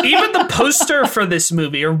 It is. Even the poster for this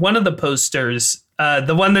movie, or one of the posters,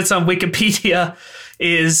 the one that's on Wikipedia,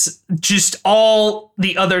 is just all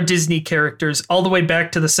the other Disney characters, all the way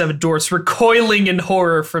back to the Seven Dwarfs, recoiling in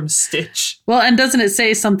horror from Stitch. Well, and doesn't it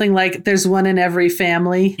say something like there's one in every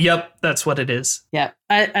family? Yep, that's what it is. Yeah,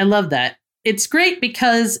 I love that. It's great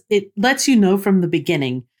because it lets you know from the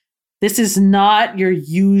beginning, this is not your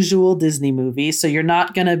usual Disney movie. So you're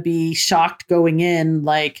not going to be shocked going in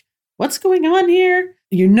like, what's going on here?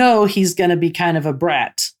 He's going to be kind of a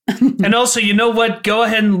brat. And also, you know what? Go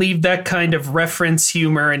ahead and leave that kind of reference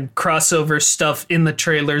humor and crossover stuff in the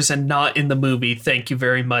trailers and not in the movie. Thank you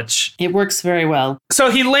very much. It works very well.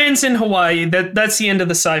 So he lands in Hawaii. That's the end of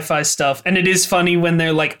the sci-fi stuff. And it is funny when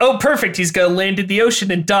they're like, oh, perfect. He's going to land in the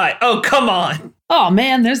ocean and die. Oh, come on. Oh,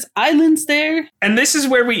 man, there's islands there. And this is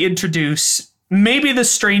where we introduce maybe the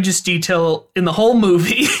strangest detail in the whole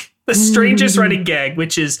movie. The strangest running gag,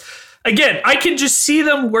 which is again, I can just see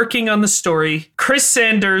them working on the story. Chris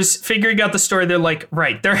Sanders figuring out the story. They're like,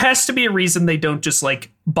 right, there has to be a reason they don't just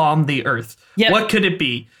like bomb the Earth. Yep. What could it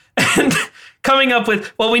be? And coming up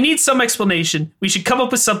with, well, we need some explanation. We should come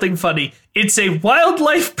up with something funny. It's a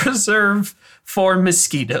wildlife preserve for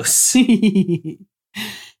mosquitoes.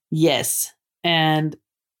 Yes. And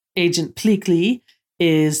Agent Pleakley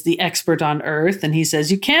is the expert on Earth, and he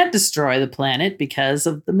says you can't destroy the planet because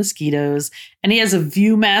of the mosquitoes. And he has a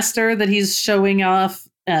Viewmaster that he's showing off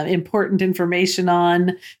important information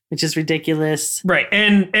on, which is ridiculous. Right.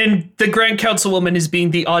 And the Grand Councilwoman is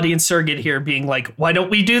being the audience surrogate here, being like, why don't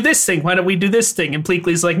we do this thing? Why don't we do this thing? And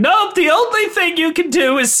Pleakley's like, nope, the only thing you can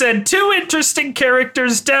do is send two interesting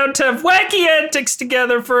characters down to have wacky antics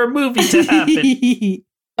together for a movie to happen.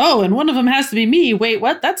 Oh, and one of them has to be me. Wait,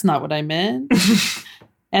 what? That's not what I meant.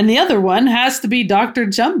 And the other one has to be Dr.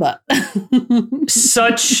 Jumba.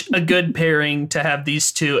 Such a good pairing to have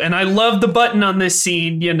these two. And I love the button on this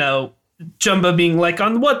scene, you know, Jumba being like,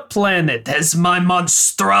 on what planet has my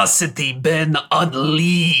monstrosity been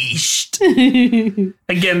unleashed? Again,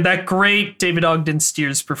 that great David Ogden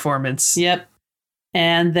Stiers performance. Yep.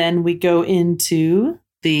 And then we go into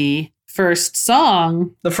the first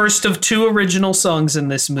song. The first of two original songs in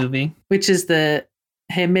this movie. Which is the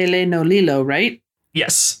Hemele no Lilo, right?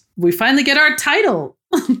 Yes. We finally get our title.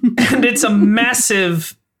 And it's a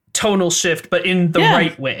massive tonal shift, but in the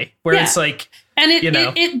right way, where it's like, and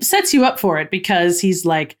it sets you up for it because he's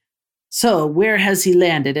like, so where has he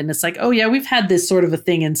landed? And it's like, oh yeah, we've had this sort of a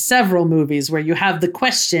thing in several movies where you have the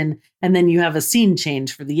question and then you have a scene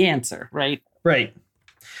change for the answer, right? Right.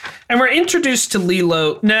 And we're introduced to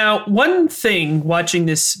Lilo. Now, one thing watching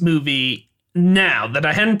this movie now that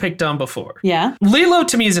I hadn't picked on before. Yeah. Lilo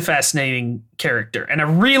to me is a fascinating character and a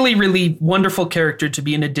really, really wonderful character to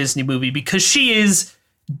be in a Disney movie because she is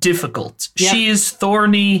difficult. Yep. She is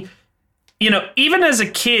thorny. You know, even as a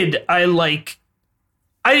kid, I liked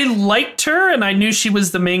her and I knew she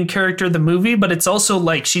was the main character of the movie, but it's also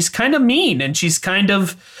like she's kind of mean and she's kind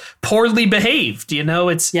of poorly behaved, you know?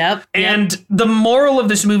 And the moral of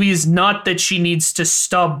this movie is not that she needs to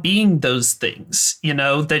stop being those things, you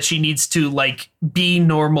know, that she needs to like be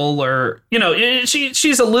normal or, you know,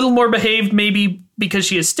 she's a little more behaved maybe because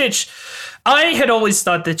she is Stitch. I had always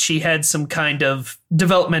thought that she had some kind of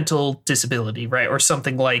developmental disability, right? Or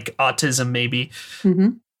something like autism maybe. Mm-hmm.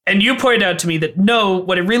 And you pointed out to me that no,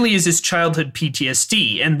 what it really is childhood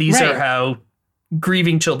PTSD. And these are how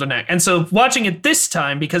grieving children act. And so watching it this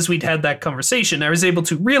time, because we'd had that conversation, I was able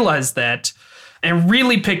to realize that and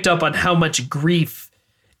really picked up on how much grief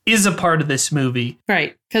is a part of this movie.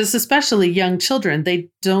 Right. Because especially young children, they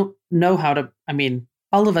don't know how to, I mean,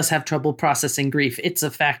 all of us have trouble processing grief. It's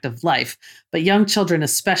a fact of life. But young children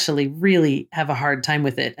especially really have a hard time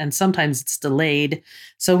with it. And sometimes it's delayed.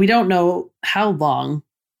 So we don't know how long.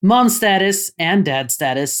 Mom status and dad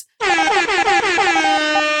status.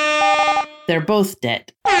 They're both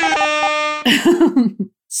dead.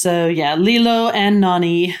 So yeah, Lilo and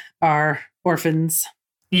Nani are orphans.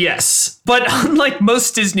 Yes, but unlike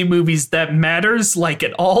most Disney movies, that matters like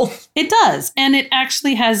at all. It does, and it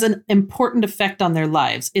actually has an important effect on their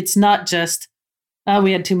lives. It's not just,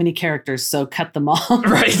 we had too many characters, so cut them all.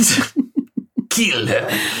 Right. Kill her.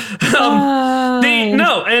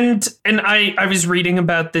 I was reading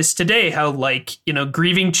about this today, how like, you know,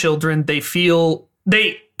 grieving children, they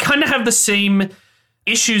kind of have the same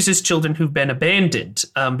issues as children who've been abandoned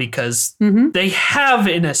because they have,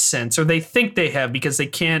 in a sense, or they think they have because they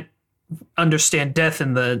can't understand death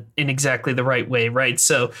in exactly the right way, right?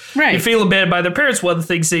 So they feel abandoned by their parents. One of the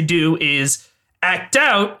things they do is act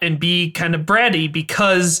out and be kind of bratty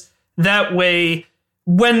because that way,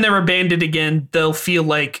 when they're abandoned again, they'll feel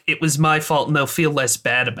like it was my fault and they'll feel less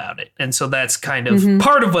bad about it. And so that's kind of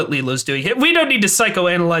part of what Lilo's doing. We don't need to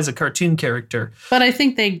psychoanalyze a cartoon character. But I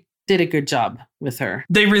think they did a good job with her.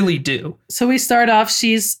 They really do. So we start off,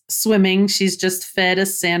 she's swimming. She's just fed a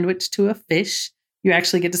sandwich to a fish. You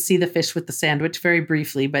actually get to see the fish with the sandwich very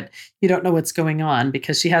briefly, but you don't know what's going on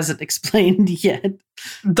because she hasn't explained yet.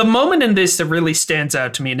 The moment in this that really stands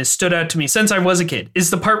out to me and has stood out to me since I was a kid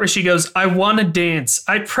is the part where she goes, I want to dance.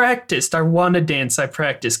 I practiced. I want to dance. I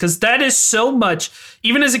practiced. Because that is so much.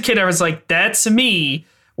 Even as a kid, I was like, that's me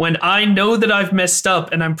when I know that I've messed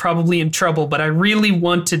up and I'm probably in trouble, but I really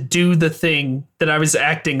want to do the thing that I was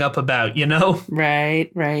acting up about, you know?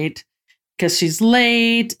 Right. Because she's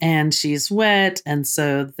late and she's wet. And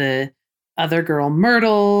so the other girl,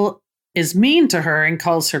 Myrtle, is mean to her and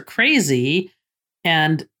calls her crazy.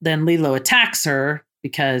 And then Lilo attacks her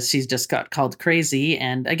because she's just got called crazy.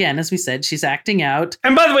 And again, as we said, she's acting out.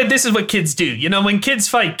 And by the way, this is what kids do. You know, when kids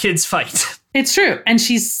fight, kids fight. It's true. And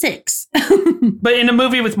she's 6. But in a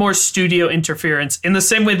movie with more studio interference, in the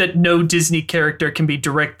same way that no Disney character can be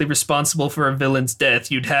directly responsible for a villain's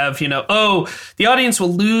death, you'd have, the audience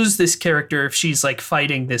will lose this character if she's like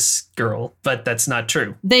fighting this girl. But that's not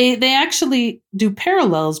true. They actually do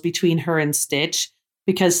parallels between her and Stitch,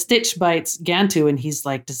 because Stitch bites Gantu and he's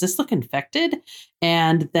like, does this look infected?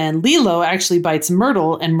 And then Lilo actually bites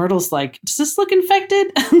Myrtle and Myrtle's like, does this look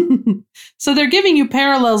infected? So they're giving you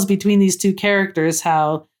parallels between these two characters,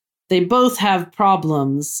 how they both have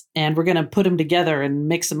problems and we're going to put them together and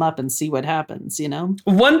mix them up and see what happens,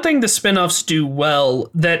 One thing the spinoffs do well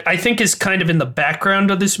that I think is kind of in the background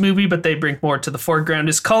of this movie, but they bring more to the foreground,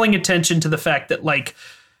 is calling attention to the fact that like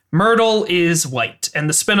Myrtle is white, and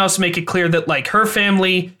the spinoffs make it clear that like her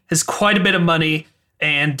family has quite a bit of money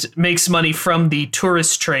and makes money from the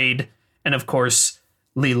tourist trade. And of course,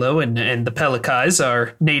 Lilo and the Pelicans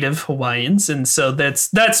are native Hawaiians. And so that's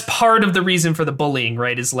part of the reason for the bullying,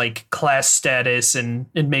 right? Is like class status and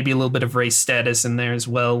maybe a little bit of race status in there as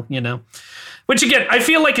well, Which again, I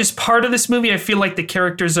feel like is part of this movie. I feel like the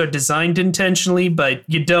characters are designed intentionally, but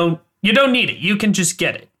you don't need it. You can just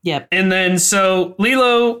get it. Yep. And then so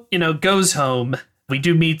Lilo, goes home. We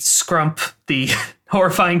do meet Scrump, the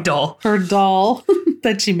horrifying doll. Her doll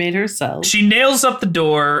that she made herself. She nails up the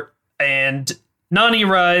door and Nani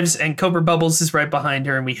arrives and Cobra Bubbles is right behind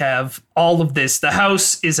her. And we have all of this. The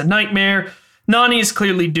house is a nightmare. Nani is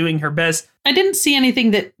clearly doing her best. I didn't see anything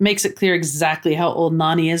that makes it clear exactly how old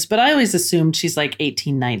Nani is, but I always assumed she's like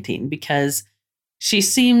 18, 19 because she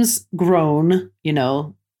seems grown,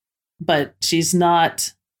 but she's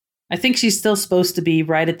not. I think she's still supposed to be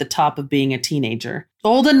right at the top of being a teenager.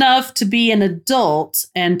 Old enough to be an adult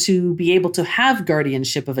and to be able to have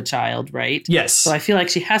guardianship of a child, right? Yes. So I feel like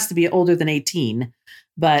she has to be older than 18,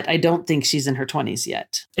 but I don't think she's in her 20s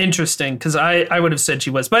yet. Interesting, because I would have said she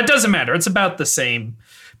was, but it doesn't matter. It's about the same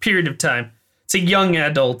period of time. It's a young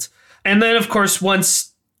adult. And then, of course,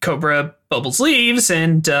 once Cobra Bubbles leaves,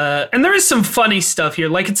 and there is some funny stuff here.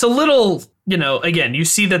 Like, it's a little... again, you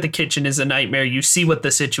see that the kitchen is a nightmare. You see what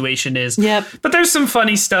the situation is. Yep. But there's some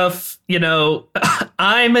funny stuff.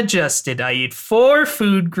 I'm adjusted. I eat 4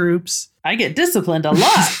 food groups. I get disciplined a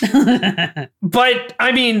lot. But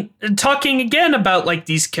I mean, talking again about like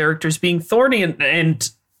these characters being thorny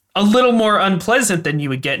and a little more unpleasant than you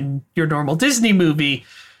would get in your normal Disney movie.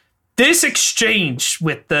 This exchange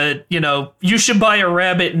with the, you should buy a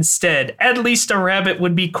rabbit instead. At least a rabbit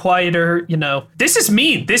would be quieter, This is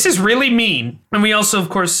mean. This is really mean. And we also, of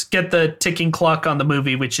course, get the ticking clock on the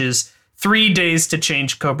movie, which is 3 days to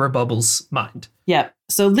change Cobra Bubbles' mind. Yeah.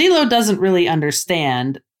 So Lilo doesn't really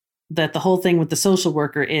understand that the whole thing with the social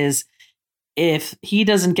worker is if he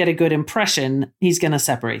doesn't get a good impression, he's going to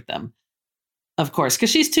separate them. Of course, because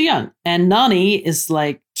she's too young. And Nani is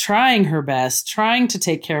like trying her best, trying to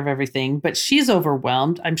take care of everything, but she's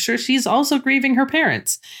overwhelmed. I'm sure she's also grieving her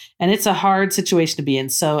parents. And it's a hard situation to be in.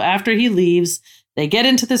 So after he leaves, they get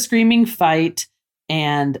into the screaming fight.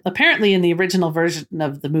 And apparently in the original version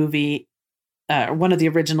of the movie, one of the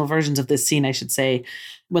original versions of this scene, I should say,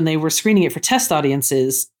 when they were screening it for test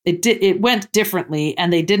audiences, it went differently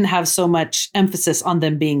and they didn't have so much emphasis on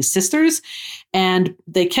them being sisters. And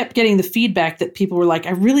they kept getting the feedback that people were like,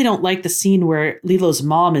 I really don't like the scene where Lilo's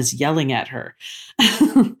mom is yelling at her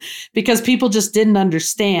because people just didn't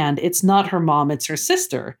understand. It's not her mom, it's her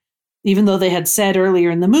sister, even though they had said earlier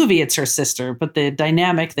in the movie, it's her sister, but the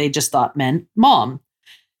dynamic they just thought meant mom.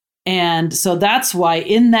 And so that's why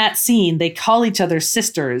in that scene, they call each other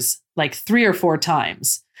sisters like 3 or 4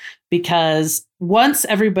 times, because once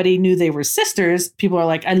everybody knew they were sisters, people are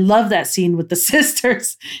like, I love that scene with the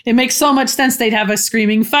sisters. It makes so much sense they'd have a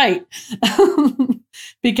screaming fight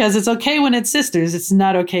because it's okay when it's sisters. It's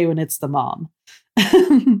not okay when it's the mom.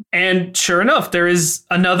 And sure enough, there is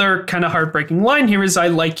another kind of heartbreaking line here is I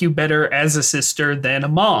like you better as a sister than a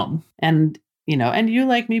mom. And you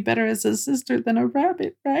like me better as a sister than a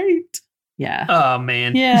rabbit, right? Yeah. Oh,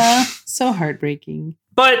 man. Yeah. So heartbreaking.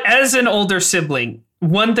 But as an older sibling,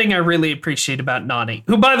 one thing I really appreciate about Nani,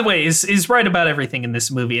 who, by the way, is right about everything in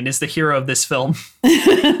this movie and is the hero of this film,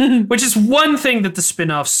 which is one thing that the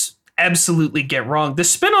spinoffs absolutely get wrong. The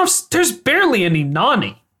spinoffs, there's barely any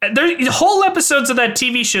Nani. Whole episodes of that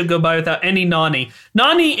TV show go by without any Nani.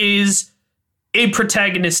 Nani is a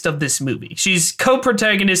protagonist of this movie. She's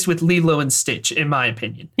co-protagonist with Lilo and Stitch, in my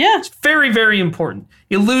opinion. Yeah. It's very, very important.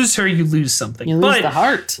 You lose her, you lose something. You lose the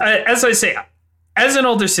heart. As I say, as an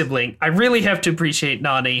older sibling, I really have to appreciate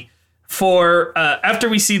Nani for, after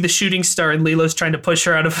we see the shooting star and Lilo's trying to push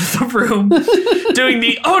her out of the room, doing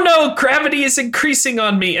the, oh no, gravity is increasing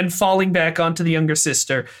on me, and falling back onto the younger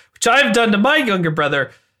sister, which I've done to my younger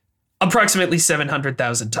brother. approximately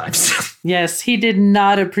 700,000 times. Yes, he did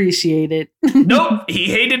not appreciate it. Nope, he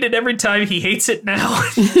hated it every time. He hates it now.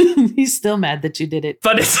 He's still mad that you did it.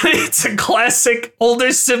 But it's a classic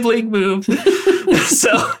older sibling move.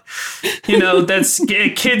 So, that's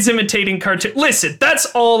kids imitating cartoon. Listen, that's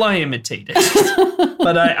all I imitated.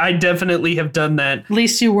 But I definitely have done that. At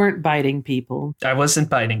least you weren't biting people. I wasn't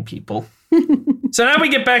biting people. So now we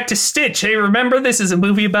get back to Stitch. Hey, remember this is a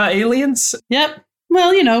movie about aliens? Yep.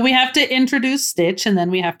 Well, we have to introduce Stitch and then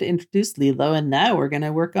we have to introduce Lilo. And now we're going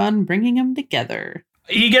to work on bringing them together.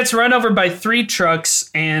 He gets run over by 3 trucks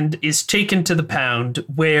and is taken to the pound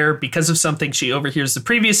where, because of something she overhears the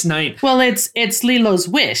previous night. Well, it's Lilo's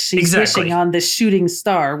wish. She's Exactly. wishing on this shooting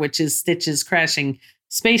star, which is Stitch's crashing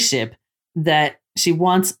spaceship, that she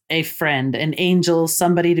wants a friend, an angel,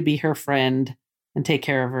 somebody to be her friend and take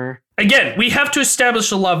care of her. Again, we have to establish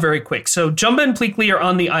the law very quick. So Jumba and Pleakley are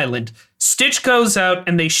on the island. Stitch goes out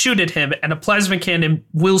and they shoot at him and a plasma cannon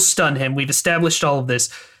will stun him. We've established all of this.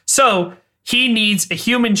 So he needs a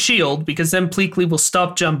human shield because then Pleakley will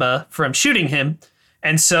stop Jumba from shooting him.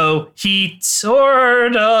 And so he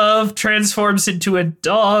sort of transforms into a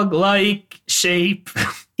dog-like shape.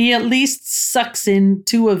 He at least sucks in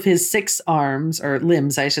 2 of his 6 arms, or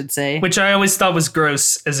limbs, I should say. Which I always thought was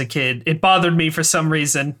gross as a kid. It bothered me for some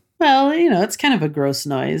reason. Well, it's kind of a gross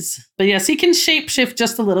noise. But yes, he can shapeshift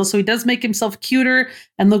just a little, so he does make himself cuter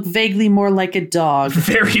and look vaguely more like a dog.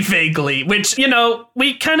 Very vaguely, which,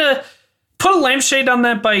 we kind of put a lampshade on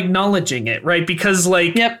that by acknowledging it, right? Because,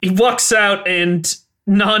 He walks out and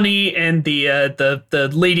Nani and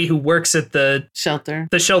the lady who works at the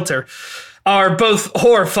shelter are both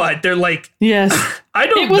horrified. They're like, yes, I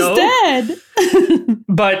don't know. It was dead.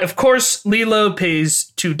 But of course, Lilo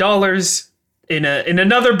pays $2 in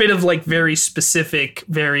another bit of very specific,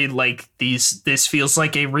 very this feels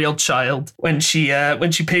like a real child when she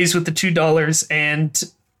pays with the $2 and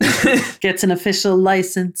gets an official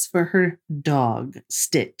license for her dog,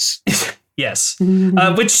 Stitch. Yes.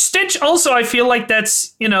 Which Stitch also, I feel like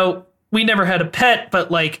that's, we never had a pet,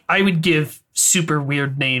 but I would give super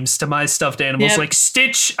weird names to my stuffed animals. Yep. Like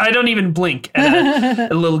Stitch, I don't even blink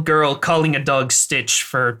at a little girl calling a dog Stitch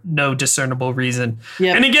for no discernible reason.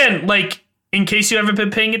 Yep. And again, in case you haven't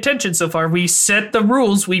been paying attention so far, we set the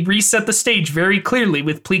rules. We reset the stage very clearly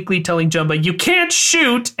with Pleakley telling Jumba, you can't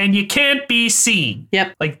shoot and you can't be seen.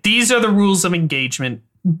 Yep. These are the rules of engagement.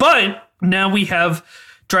 But now we have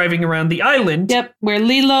driving around the island. Yep, where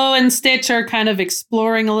Lilo and Stitch are kind of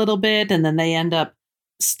exploring a little bit, and then they end up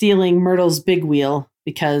stealing Myrtle's big wheel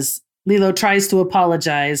because Lilo tries to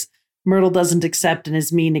apologize. Myrtle doesn't accept and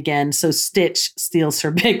is mean again, so Stitch steals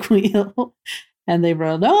her big wheel, and they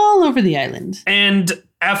run all over the island. And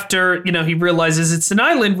after, he realizes it's an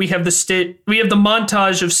island, we have the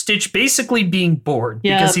montage of Stitch basically being bored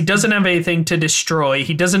because he doesn't have anything to destroy.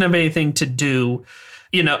 He doesn't have anything to do.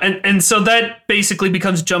 And so that basically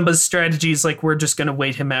becomes Jumba's strategies. We're just going to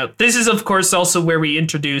wait him out. This is, of course, also where we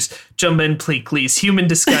introduce Jumba and Pleakley's human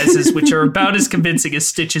disguises, which are about as convincing as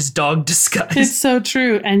Stitch's dog disguise. It's so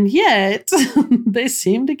true. And yet they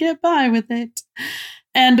seem to get by with it.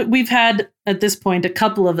 And we've had, at this point, a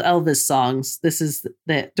couple of Elvis songs.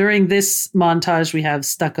 During this montage, we have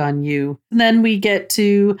Stuck on You. And then we get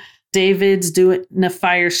to David's doing a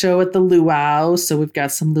fire show at the luau. So we've got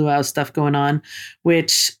some luau stuff going on,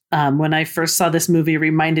 which when I first saw this movie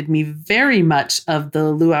reminded me very much of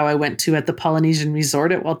the luau I went to at the Polynesian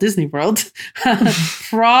Resort at Walt Disney World.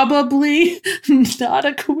 Probably not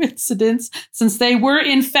a coincidence, since they were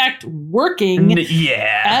in fact working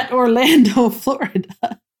at Orlando,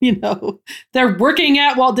 Florida. They're working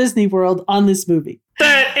at Walt Disney World on this movie.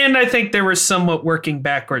 That, and I think they were somewhat working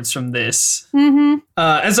backwards from this. Mm-hmm.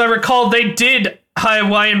 As I recall, they did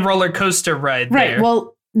Hawaiian roller coaster ride there. Right.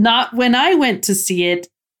 Well, not when I went to see it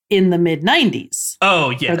in the mid-90s. Oh,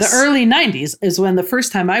 yes. Or the early 90s is when the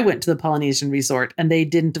first time I went to the Polynesian Resort, and they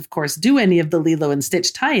didn't, of course, do any of the Lilo and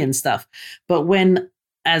Stitch tie-in stuff. But when,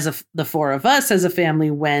 the 4 of us as a family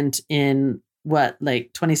went in,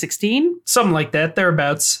 2016? Something like that,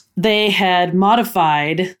 thereabouts. They had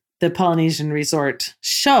modified the Polynesian Resort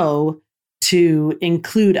show to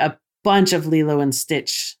include a bunch of Lilo and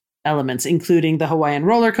Stitch elements, including the Hawaiian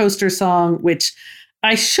roller coaster song, which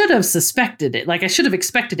I should have suspected it. I should have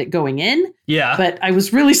expected it going in. Yeah. But I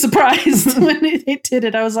was really surprised when they did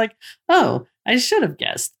it. I was like, oh, I should have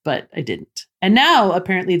guessed, but I didn't. And now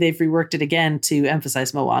apparently they've reworked it again to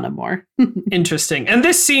emphasize Moana more. Interesting. And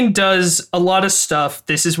this scene does a lot of stuff.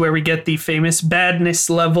 This is where we get the famous badness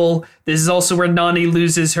level. This is also where Nani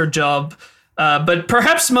loses her job. But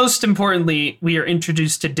perhaps most importantly, we are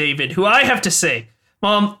introduced to David, who I have to say,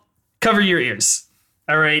 Mom, cover your ears.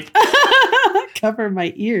 All right. Cover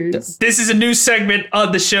my ears. This is a new segment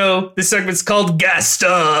on the show. This segment's called Gas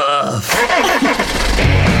Stuff.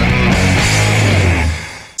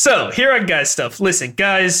 So, here on Guy Stuff, listen,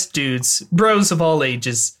 guys, dudes, bros of all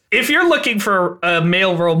ages, if you're looking for a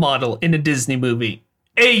male role model in a Disney movie,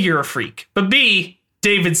 A, you're a freak, but B,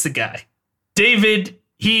 David's the guy. David,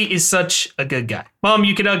 he is such a good guy. Mom,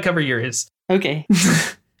 you can uncover yours. Okay.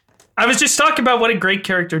 I was just talking about what a great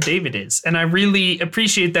character David is, and I really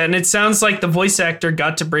appreciate that, and it sounds like the voice actor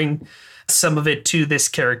got to bring some of it to this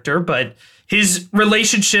character, but his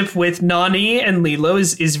relationship with Nani and Lilo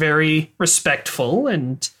is very respectful,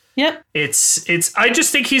 and yep. It's I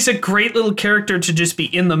just think he's a great little character to just be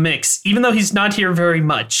in the mix, even though he's not here very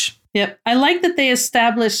much. Yep. I like that they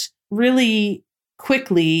establish really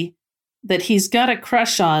quickly that he's got a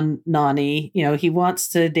crush on Nani. You know, he wants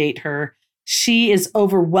to date her. She is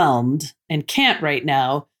overwhelmed and can't right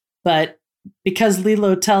now, but because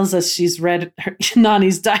Lilo tells us she's read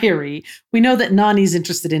Nani's diary, we know that Nani's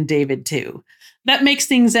interested in David too. That makes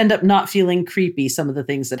things end up not feeling creepy, some of the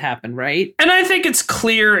things that happen, right? And I think it's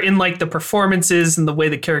clear in like the performances and the way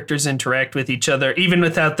the characters interact with each other, even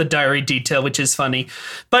without the diary detail, which is funny.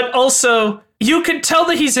 But also, you could tell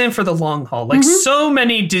that he's in for the long haul. Like so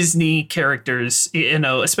many Disney characters, you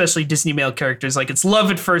know, especially Disney male characters, like it's love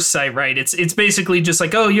at first sight, right? It's basically just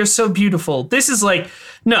like, oh, you're so beautiful. This is like,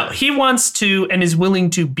 no, he wants to and is willing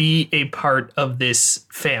to be a part of this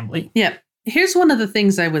family. Yeah. Here's one of the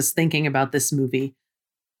things I was thinking about this movie.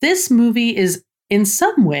 This movie is, in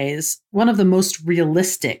some ways, one of the most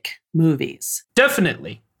realistic movies.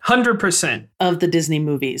 Definitely. 100%. Of the Disney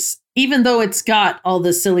movies. Even though it's got all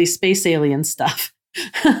the silly space alien stuff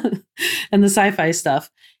and the sci-fi stuff.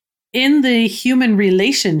 In the human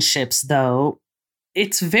relationships, though,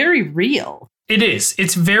 it's very real. It is.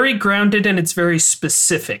 It's very grounded and it's very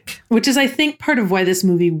specific. Which is, I think, part of why this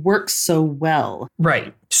movie works so well.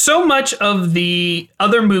 Right. So much of the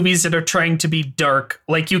other movies that are trying to be dark,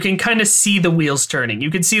 like you can kind of see the wheels turning. You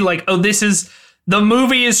can see like, oh, the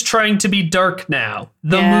movie is trying to be dark now.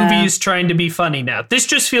 The movie is trying to be funny now. This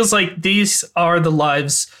just feels like these are the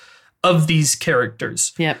lives of these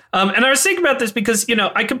characters. Yep. And I was thinking about this because, you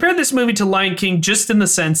know, I compared this movie to Lion King just in the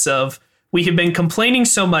sense of we have been complaining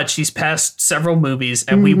so much these past several movies,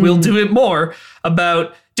 and we will do it more,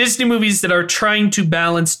 about Disney movies that are trying to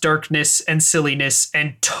balance darkness and silliness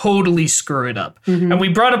and totally screw it up. And we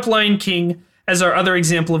brought up Lion King as our other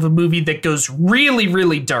example of a movie that goes really,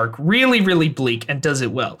 really dark, really, really bleak, and does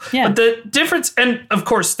it well. Yeah. But the difference, and of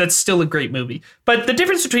course, that's still a great movie, but the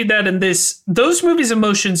difference between that and this, those movies'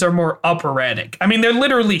 emotions are more operatic. I mean, they're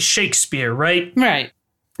literally Shakespeare, right? Right.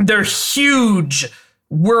 They're huge,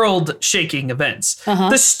 world-shaking events.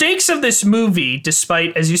 The stakes of this movie,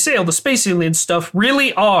 despite, as you say, all the space alien stuff,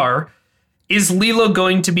 really are, is Lilo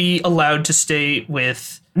going to be allowed to stay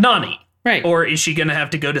with Nani? Right. Or is she going to have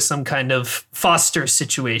to go to some kind of foster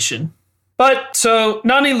situation? But so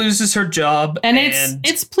Nani loses her job. And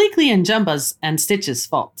it's Pleakley and Jumba's and Stitch's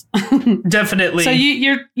fault. Definitely. So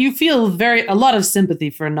you feel a lot of sympathy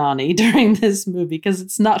for Nani during this movie because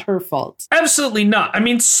it's not her fault. Absolutely not. I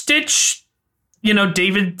mean, Stitch, you know,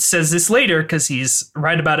 David says this later because he's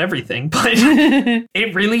right about everything, but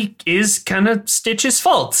it really is kind of Stitch's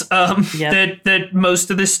fault that most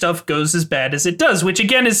of this stuff goes as bad as it does, which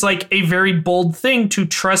again is like a very bold thing to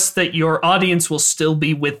trust that your audience will still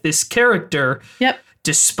be with this character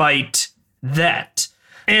despite that.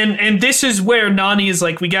 And this is where Nani is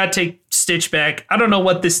like, we got to take Stitch back. I don't know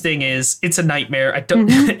what this thing is. It's a nightmare. I don't,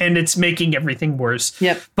 and it's making everything worse.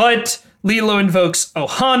 Yep. But Lilo invokes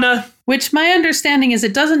Ohana. Which my understanding is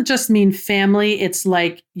it doesn't just mean family. It's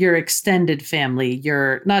like your extended family,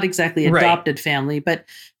 your not exactly adopted family, but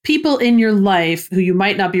people in your life who you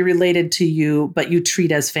might not be related to you, but you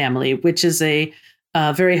treat as family, which is a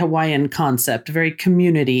very Hawaiian concept, very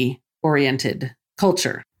community oriented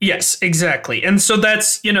culture. Yes, exactly. And so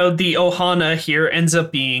that's, you know, the Ohana here ends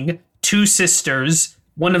up being two sisters,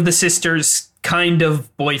 one of the sisters kind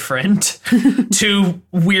of boyfriend, two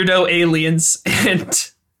weirdo aliens,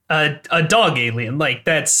 and a dog alien. Like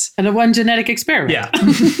that's... And a one genetic experiment. Yeah.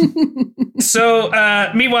 So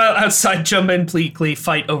meanwhile, outside, Jumba and Pleakley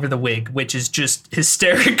fight over the wig, which is just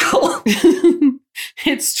hysterical.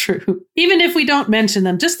 It's true. Even if we don't mention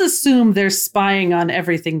them, just assume they're spying on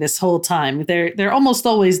everything this whole time. They're almost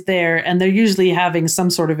always there, and they're usually having some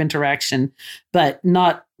sort of interaction, but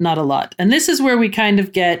not a lot. And this is where we kind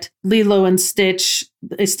of get Lilo and Stitch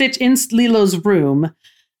in Lilo's room.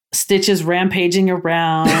 Stitch is rampaging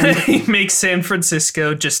around. He makes San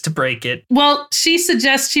Francisco just to break it. Well, she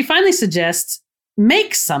finally suggests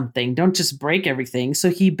make something. Don't just break everything. So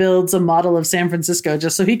he builds a model of San Francisco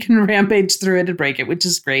just so he can rampage through it and break it, which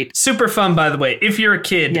is great. Super fun, by the way. If you're a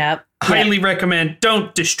kid, highly recommend,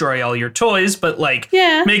 don't destroy all your toys, but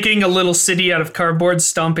making a little city out of cardboard,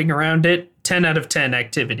 stomping around it, 10 out of 10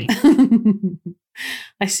 activity.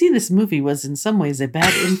 I see this movie was in some ways a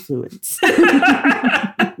bad influence.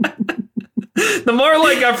 The moral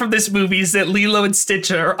I got from this movie is that Lilo and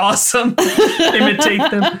Stitch are awesome.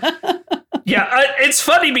 Imitate them. Yeah, it's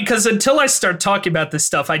funny because until I start talking about this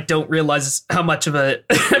stuff, I don't realize how much of an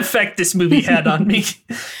effect this movie had on me.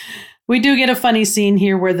 We do get a funny scene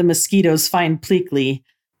here where the mosquitoes find Pleakley.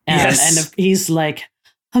 And he's like,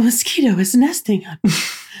 a mosquito is nesting on me.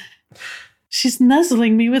 She's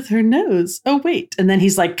nuzzling me with her nose. Oh, wait. And then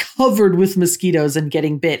he's like covered with mosquitoes and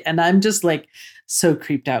getting bit. And I'm just like so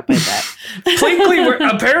creeped out by that.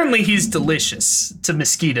 Pleakley, apparently he's delicious to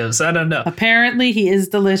mosquitoes. I don't know. Apparently he is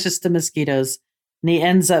delicious to mosquitoes. And he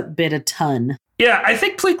ends up bit a ton. Yeah, I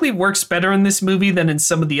think Pleakley works better in this movie than in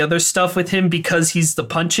some of the other stuff with him because he's the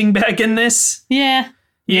punching bag in this. Yeah.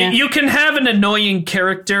 You can have an annoying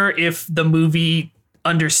character if the movie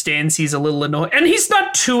understands he's a little annoying. And he's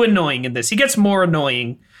not too annoying in this. He gets more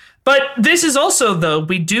annoying. But this is also, though,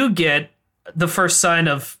 we do get the first sign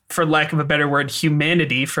of, for lack of a better word,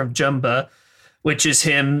 humanity from Jumba, which is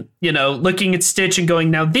him, looking at Stitch and going,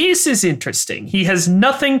 now this is interesting. He has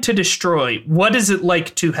nothing to destroy. What is it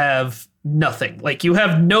like to have nothing? Like you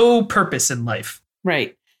have no purpose in life.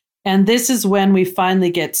 Right. And this is when we finally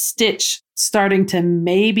get Stitch starting to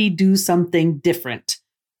maybe do something different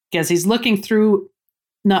because he's looking through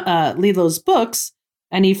Lilo's books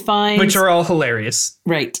and he finds, which are all hilarious.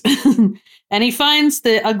 Right. And he finds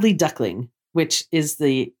the Ugly Duckling, which is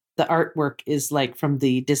the artwork is like from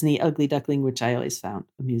the Disney Ugly Duckling, which I always found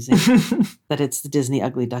amusing that it's the Disney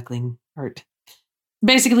Ugly Duckling art.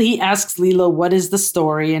 Basically, he asks Lilo, what is the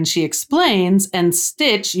story? And she explains, and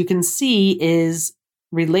Stitch, you can see, is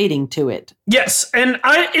relating to it. Yes, and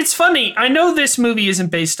it's funny. I know this movie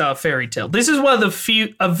isn't based off fairy tale. This is one of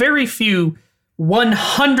the very few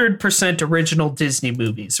 100% original Disney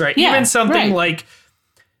movies, right? Yeah, even something like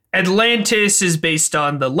Atlantis is based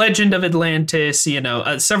on the Legend of Atlantis.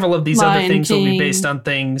 Several of these Lion other things King. will be based on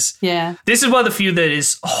things. Yeah. This is one of the few that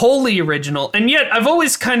is wholly original. And yet I've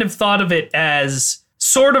always kind of thought of it as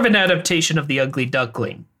sort of an adaptation of The Ugly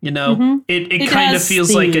Duckling. Mm-hmm. It kind of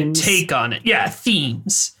feels like a take on it. Yeah,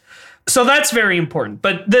 themes. So that's very important.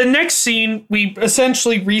 But the next scene, we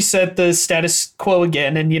essentially reset the status quo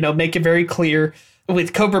again and, make it very clear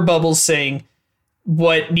with Cobra Bubbles saying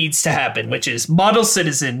what needs to happen, which is model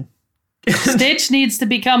citizen. Stitch needs to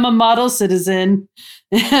become a model citizen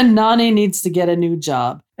and Nani needs to get a new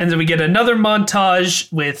job. And then we get another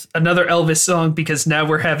montage with another Elvis song because now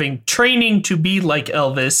we're having training to be like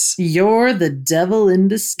Elvis. You're the devil in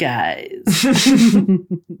disguise.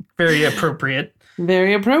 Very appropriate.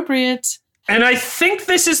 Very appropriate. And I think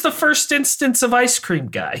this is the first instance of Ice Cream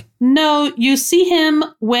Guy. No, you see him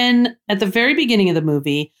when, at the very beginning of the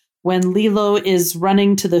movie, when Lilo is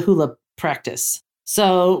running to the hula practice.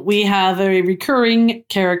 So we have a recurring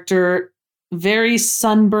character, very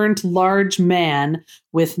sunburnt, large man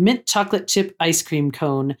with mint chocolate chip ice cream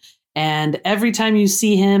cone. And every time you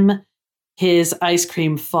see him, his ice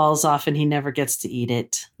cream falls off and he never gets to eat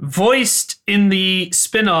it. Voiced in the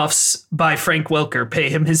spin-offs by Frank Welker, pay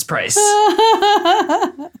him his price.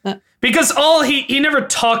 Because he never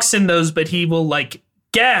talks in those, but he will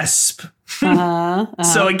gasp.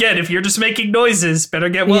 So again, if you're just making noises, better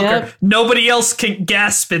get Welker. Yep. Nobody else can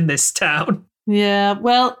gasp in this town. Yeah,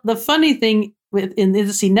 well, the funny thing in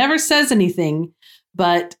this, he never says anything,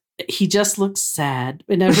 but he just looks sad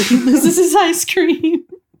whenever he loses his ice cream.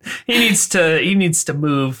 He needs to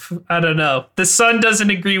move. I don't know. The sun doesn't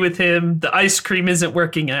agree with him. The ice cream isn't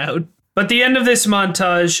working out. But the end of this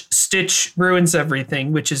montage, Stitch ruins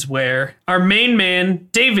everything, which is where our main man,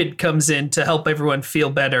 David, comes in to help everyone feel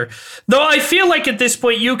better. Though I feel like at this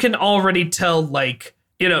point you can already tell,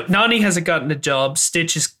 Nani hasn't gotten a job.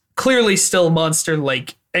 Stitch is clearly still a monster,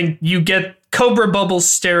 and you get Cobra Bubbles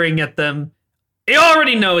staring at them. You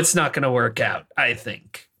already know it's not going to work out, I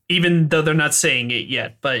think. Even though they're not saying it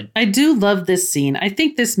yet, but I do love this scene. I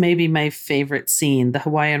think this may be my favorite scene, the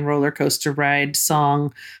Hawaiian roller coaster ride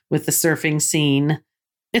song with the surfing scene.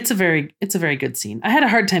 It's a very good scene. I had a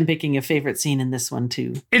hard time picking a favorite scene in this one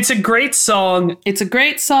too. It's a great song. It's a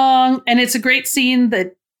great song, and it's a great scene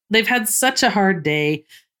that they've had such a hard day.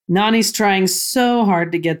 Nani's trying so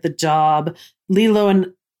hard to get the job. Lilo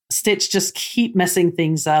and Stitch just keep messing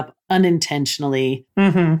things up unintentionally.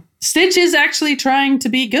 Mm-hmm. Stitch is actually trying to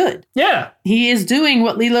be good. Yeah. He is doing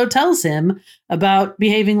what Lilo tells him about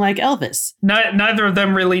behaving like Elvis. Neither of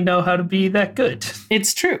them really know how to be that good.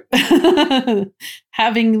 It's true.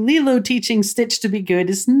 Having Lilo teaching Stitch to be good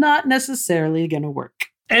is not necessarily going to work.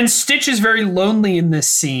 And Stitch is very lonely in this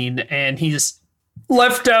scene, and he's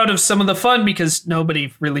left out of some of the fun because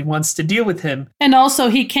nobody really wants to deal with him. And also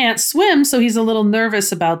he can't swim, so he's a little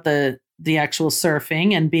nervous about the actual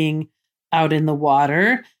surfing and being out in the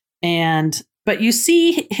water. But you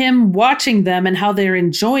see him watching them and how they're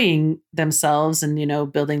enjoying themselves and,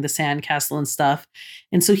 building the sandcastle and stuff.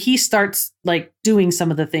 And so he starts like doing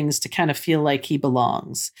some of the things to kind of feel like he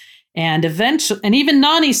belongs. And eventually, and even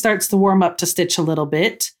Nani starts to warm up to Stitch a little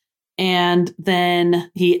bit. And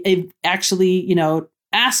then he actually,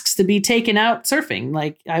 asks to be taken out surfing.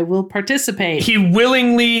 Like, I will participate. He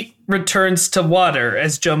willingly returns to water,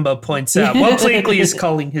 as Jumba points out, while Pleakley is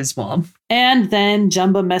calling his mom. And then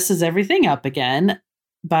Jumba messes everything up again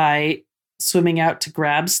by swimming out to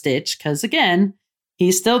grab Stitch, because again,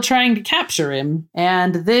 he's still trying to capture him.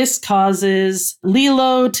 And this causes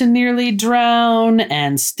Lilo to nearly drown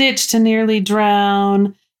and Stitch to nearly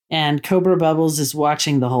drown. And Cobra Bubbles is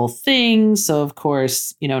watching the whole thing. So, of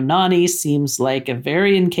course, Nani seems like a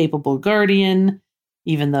very incapable guardian,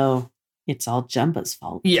 even though it's all Jumba's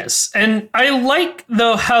fault. Yes. And I like,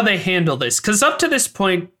 though, how they handle this, because up to this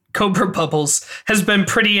point, Cobra Bubbles has been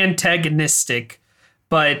pretty antagonistic.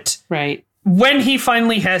 But right. When he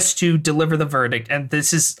finally has to deliver the verdict, and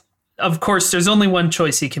this is, of course, there's only one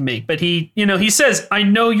choice he can make. But he says, I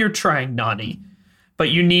know you're trying, Nani, but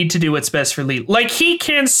you need to do what's best for Lilo. Like, he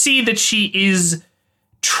can see that she is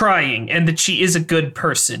trying and that she is a good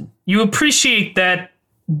person. You appreciate that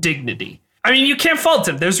dignity. I mean, you can't fault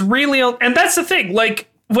him. There's really, and that's the thing. Like,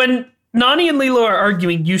 when Nani and Lilo are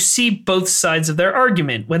arguing, you see both sides of their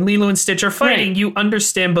argument. When Lilo and Stitch are fighting, right, you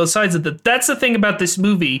understand both sides of it. That's the thing about this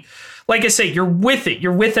movie. Like I say, you're with it.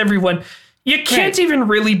 You're with everyone. You can't even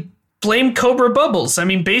really blame Cobra Bubbles. I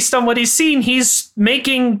mean, based on what he's seen, he's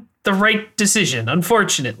making the right decision,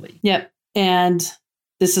 unfortunately. Yep. And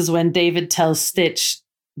this is when David tells Stitch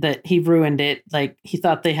that he ruined it. Like, he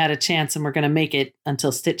thought they had a chance and were going to make it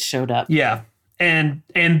until Stitch showed up. Yeah. And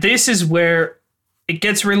this is where it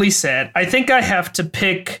gets really sad. I think I have to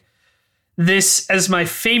pick this as my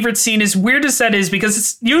favorite scene, as weird as that is, because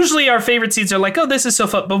it's usually our favorite scenes are like, oh, this is so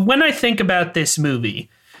fun. But when I think about this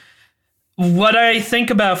movie, what I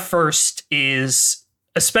think about first is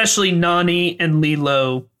especially Nani and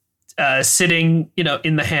Lilo sitting,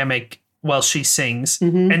 in the hammock while she sings,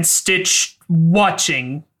 and Stitch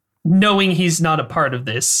watching, knowing he's not a part of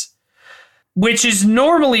this, which is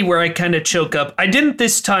normally where I kind of choke up. I didn't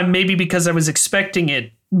this time, maybe because I was expecting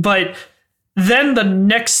it, but then the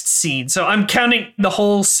next scene. So I'm counting the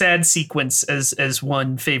whole sad sequence as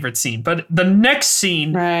one favorite scene, but the next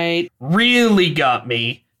scene really got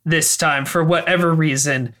me this time for whatever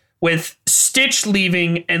reason, with Stitch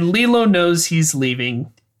leaving and Lilo knows he's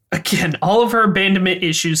leaving. Again, all of her abandonment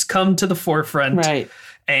issues come to the forefront. Right.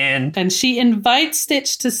 And she invites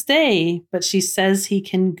Stitch to stay, but she says he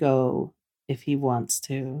can go if he wants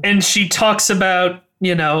to. And she talks about,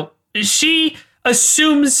 she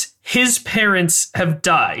assumes his parents have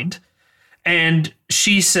died. And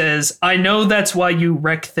she says, I know that's why you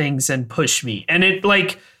wreck things and push me. And it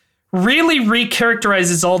really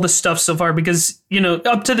recharacterizes all the stuff so far because,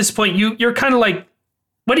 up to this point, you're kind of like,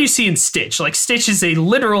 what do you see in Stitch? Like, Stitch is a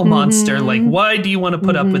literal monster. Like, why do you want to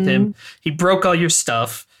put up with him? He broke all your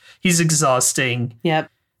stuff. He's exhausting. Yep.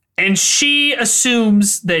 And she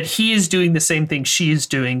assumes that he is doing the same thing she is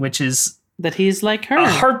doing, which is that he's like her. A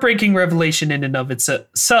heartbreaking revelation in and of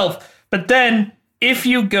itself. But then, if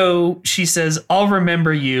you go, she says, I'll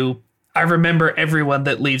remember you. I remember everyone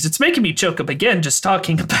that leaves. It's making me choke up again just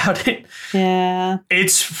talking about it. Yeah.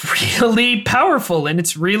 It's really powerful and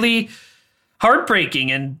it's really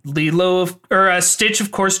heartbreaking. And Stitch,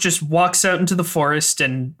 of course, just walks out into the forest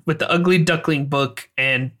and with the Ugly Duckling book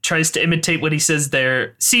and tries to imitate what he sees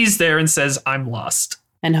there and says, I'm lost.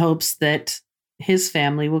 And hopes that his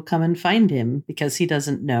family will come and find him because he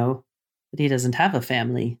doesn't know that he doesn't have a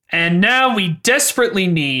family. And now we desperately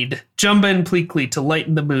need Jumba and Pleakley to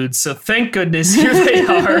lighten the mood. So thank goodness here they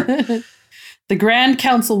are. The Grand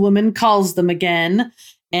Councilwoman calls them again,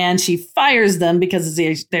 and she fires them because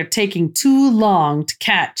they're taking too long to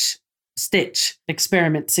catch Stitch,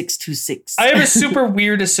 Experiment 626. I have a super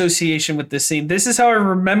weird association with this scene. This is how I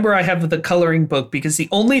remember I have the coloring book, because the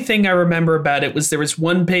only thing I remember about it was there was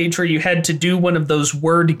one page where you had to do one of those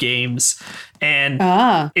word games. And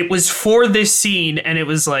it was for this scene, and it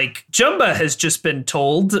was like, Jumba has just been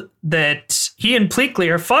told that he and Pleakley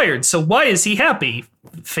are fired, so why is he happy?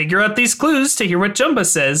 Figure out these clues to hear what Jumba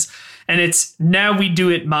says. And it's, now we do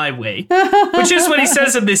it my way, which is what he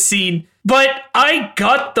says in this scene. But I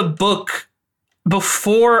got the book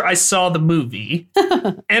before I saw the movie,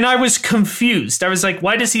 and I was confused. I was like,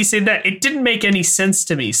 why does he say that? It didn't make any sense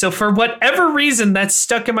to me. So for whatever reason, that's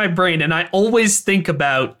stuck in my brain, and I always think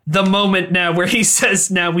about the moment now where he says,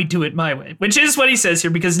 now we do it my way, which is what he says here,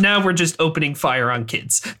 because now we're just opening fire on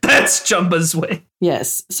kids. That's Jumba's way.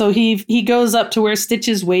 Yes. So he goes up to where Stitch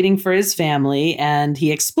is waiting for his family, and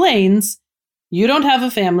he explains, you don't have a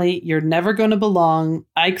family. You're never going to belong.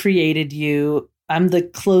 I created you. I'm the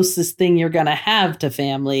closest thing you're going to have to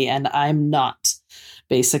family, and I'm not,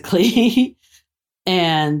 basically.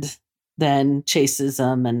 And then chases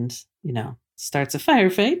them and, starts a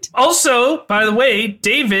firefight. Also, by the way,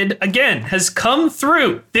 David, again, has come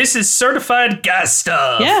through. This is certified gas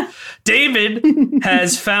stuff. Yeah. David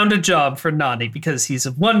has found a job for Nani because he's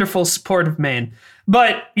a wonderful, supportive man.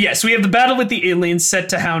 But yes, we have the battle with the aliens set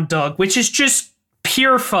to Hound Dog, which is just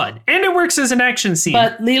pure fun. And it works as an action scene.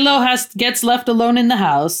 But Lilo gets left alone in the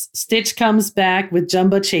house. Stitch comes back with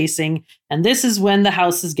Jumba chasing. And this is when the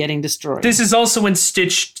house is getting destroyed. This is also when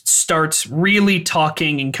Stitch starts really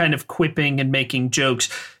talking and kind of quipping and making jokes.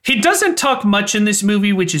 He doesn't talk much in this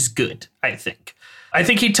movie, which is good, I think. I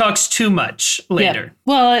think he talks too much later. Yeah.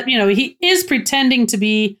 Well, he is pretending to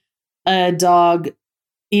be a dog,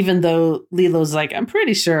 even though Lilo's like, I'm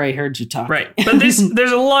pretty sure I heard you talk. Right. But there's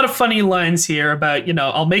a lot of funny lines here about,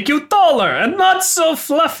 I'll make you taller and not so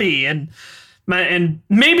fluffy. And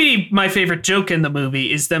maybe my favorite joke in the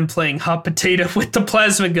movie is them playing hot potato with the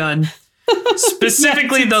plasma gun.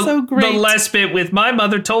 Specifically, yes, the last bit with my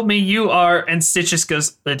mother told me you are, and Stitch just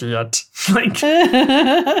goes, idiot. Like,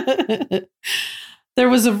 there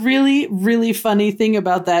was a really, really funny thing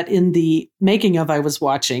about that in the making of I was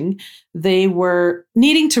watching. They were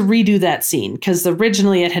needing to redo that scene because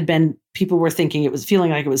originally it had been, people were thinking it was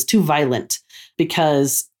feeling like it was too violent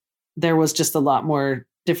because there was just a lot more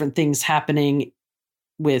different things happening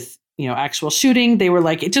with, actual shooting. They were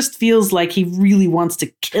like, it just feels like he really wants to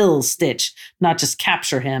kill Stitch, not just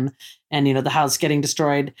capture him. And, the house getting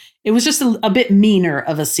destroyed. It was just a bit meaner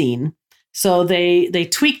of a scene. So they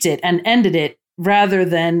tweaked it and ended it rather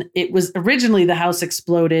than it was originally the house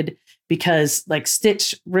exploded because like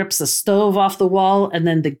Stitch rips a stove off the wall and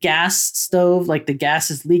then the gas stove, like the gas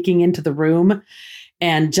is leaking into the room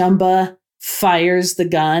and Jumba fires the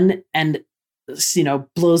gun and,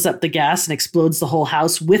 blows up the gas and explodes the whole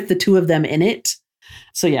house with the two of them in it.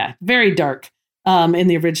 So yeah, very dark in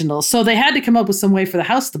the original. So they had to come up with some way for the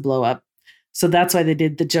house to blow up. So that's why they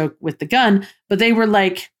did the joke with the gun. But they were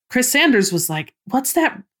like, Chris Sanders was like, what's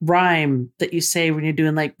that rhyme that you say when you're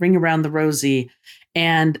doing like Ring Around the Rosie?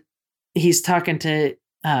 And he's talking to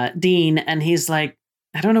Dean and he's like,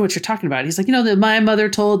 I don't know what you're talking about. He's like, my mother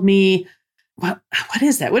told me, what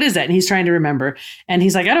is that? What is that? And he's trying to remember. And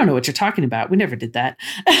he's like, I don't know what you're talking about. We never did that.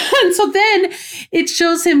 And so then it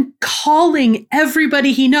shows him calling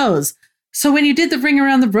everybody he knows. So when you did the Ring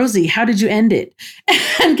Around the Rosie, how did you end it?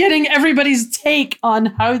 And getting everybody's take on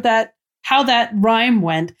how that rhyme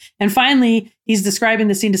went. And finally, he's describing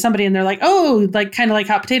the scene to somebody and they're like, oh, like kind of like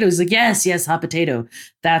hot potato. He's like, yes, hot potato.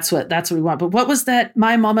 That's what we want. But what was that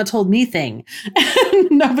my mama told me thing?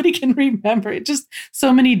 And nobody can remember it. Just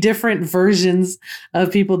so many different versions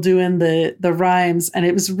of people doing the rhymes. And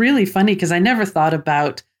it was really funny because I never thought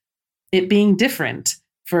about it being different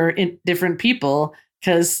for different people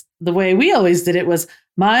because the way we always did it was,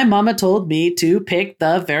 my mama told me to pick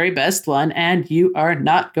the very best one, and you are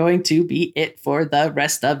not going to be it for the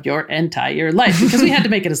rest of your entire life, because we had to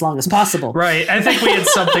make it as long as possible. Right. I think we had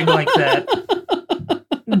something like that.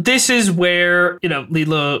 This is where,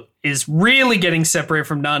 Lilo is really getting separated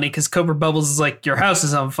from Nani because Cobra Bubbles is like, your house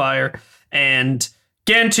is on fire. And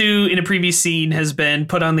Gantu, in a previous scene, has been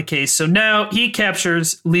put on the case. So now he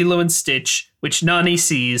captures Lilo and Stitch, which Nani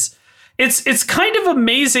sees. It's kind of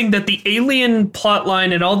amazing that the alien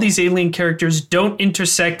plotline and all these alien characters don't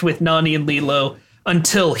intersect with Nani and Lilo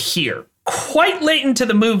until here. Quite late into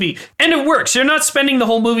the movie. And it works. You're not spending the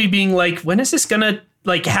whole movie being like, when is this gonna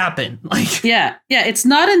happen? Yeah. It's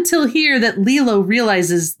not until here that Lilo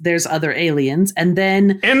realizes there's other aliens and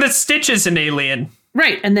that Stitch is an alien.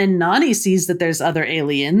 Right. And then Nani sees that there's other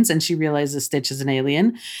aliens and she realizes Stitch is an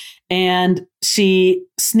alien. And she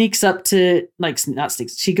sneaks up to,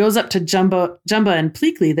 she goes up to Jumba and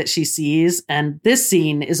Pleakley that she sees. And this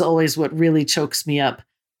scene is always what really chokes me up.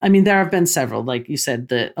 I mean, there have been several, like you said,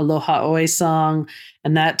 the Aloha Oe song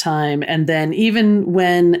and that time. And then even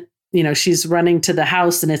when, she's running to the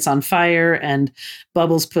house and it's on fire and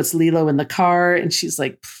Bubbles puts Lilo in the car and she's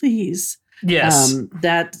like, please. Yes.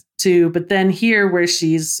 That too. But then here where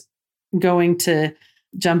she's going to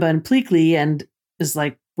Jumba and Pleakley and is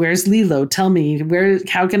like, where's Lilo? Tell me,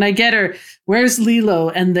 how can I get her? Where's Lilo?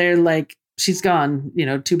 And they're like, she's gone,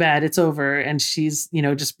 too bad, it's over. And she's,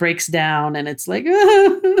 just breaks down and it's like,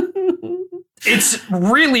 it's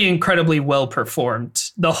really incredibly well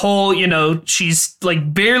performed. The whole, she's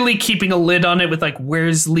like barely keeping a lid on it with like,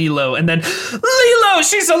 where's Lilo? And then Lilo,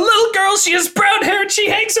 she's a little girl. She has brown hair and she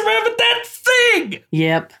hangs around with that thing.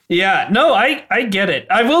 Yep. Yeah, no, I get it.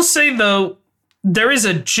 I will say, though, there is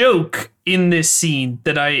a joke in this scene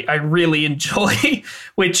that I really enjoy,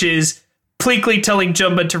 which is Pleakley telling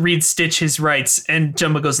Jumba to read Stitch his rights, and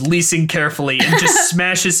Jumba goes, listen carefully, and just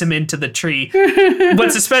smashes him into the tree.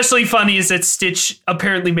 What's especially funny is that Stitch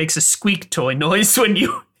apparently makes a squeak toy noise when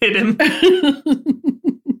you hit him.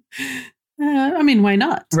 I mean, why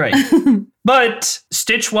not? Right. But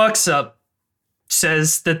Stitch walks up,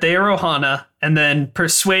 says that they are Ohana, and then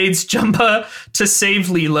persuades Jumba to save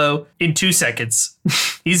Lilo in 2 seconds.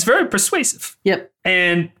 He's very persuasive. Yep.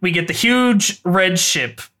 And we get the huge red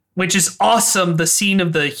ship, which is awesome. The scene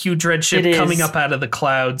of the huge red ship coming up out of the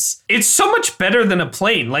clouds. It's so much better than a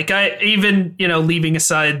plane. Like leaving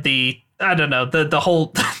aside the whole,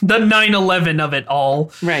 the 9/11 of it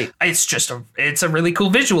all. Right. It's a really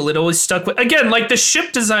cool visual. It always stuck with, again, like the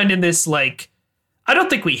ship design in this, like, I don't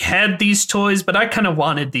think we had these toys, but I kind of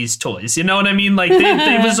wanted these toys. You know what I mean? Like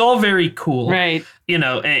it was all very cool. Right.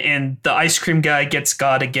 And the ice cream guy gets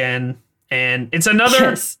God again. And it's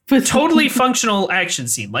another totally functional action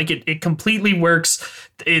scene. Like it completely works.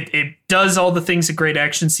 It does all the things a great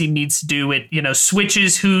action scene needs to do. It,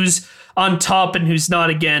 switches who's on top and who's not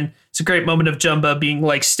again. It's a great moment of Jumba being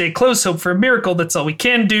like, stay close, hope for a miracle. That's all we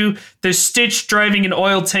can do. There's Stitch driving an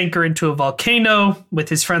oil tanker into a volcano with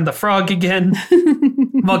his friend the frog again.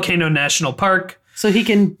 Volcano National Park. So he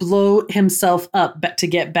can blow himself up to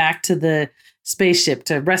get back to the spaceship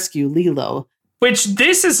to rescue Lilo. Which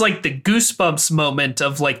this is like the Goosebumps moment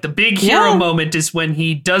of like the big hero moment is when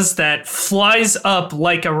he does that, flies up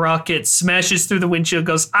like a rocket, smashes through the windshield,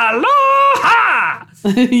 goes, Aloha!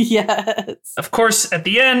 Yes. Of course, at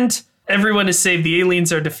the end, everyone is saved. The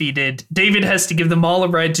aliens are defeated. David has to give them all a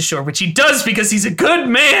ride to shore, which he does because he's a good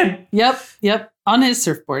man. Yep. On his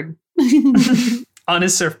surfboard. On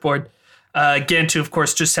his surfboard. Gantu, of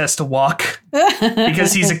course, just has to walk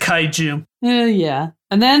because he's a kaiju. Yeah.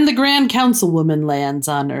 And then the Grand Councilwoman lands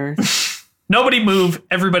on Earth. Nobody move.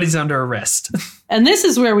 Everybody's under arrest. And this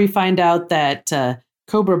is where we find out that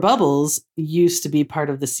Cobra Bubbles used to be part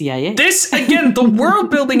of the CIA. This, again, the world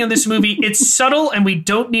building in this movie, it's subtle and we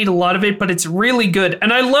don't need a lot of it, but it's really good.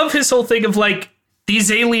 And I love his whole thing of like,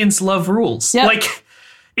 these aliens love rules. Yep. Like,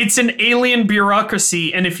 it's an alien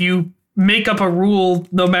bureaucracy. And if you make up a rule,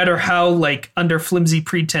 no matter how like under flimsy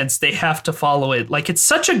pretense, they have to follow it. Like, it's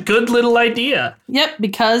such a good little idea. Yep,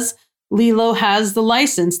 because Lilo has the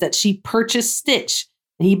license that she purchased Stitch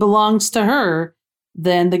and he belongs to her.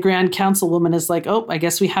 Then the Grand Councilwoman is like, oh, I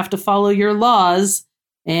guess we have to follow your laws.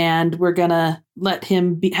 And we're going to let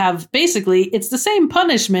him have basically, it's the same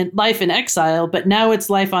punishment, life in exile, but now it's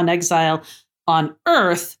life on exile on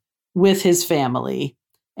Earth with his family.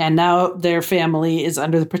 And now their family is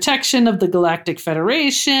under the protection of the Galactic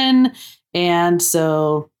Federation. And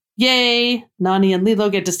so, yay, Nani and Lilo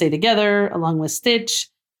get to stay together along with Stitch.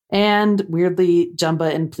 And weirdly,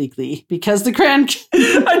 Jumba and Pleakley. Because the Grand...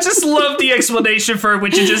 I just love the explanation for it,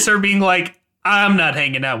 which is just her being like, I'm not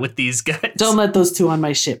hanging out with these guys. Don't let those two on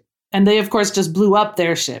my ship. And they, of course, just blew up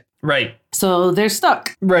their ship. Right. So they're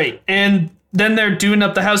stuck. Right. And then they're doing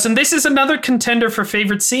up the house. And this is another contender for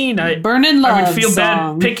favorite scene. Burnin' Love I would feel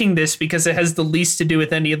song. bad picking this because it has the least to do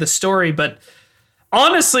with any of the story. But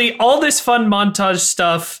honestly, all this fun montage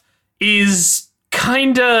stuff is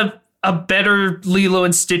kind of a better Lilo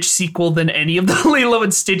and Stitch sequel than any of the Lilo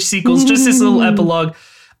and Stitch sequels. Just this little epilogue.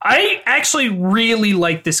 I actually really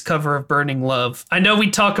like this cover of Burning Love. I know we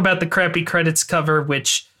talk about the crappy credits cover,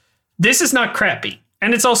 which this is not crappy.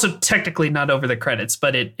 And it's also technically not over the credits,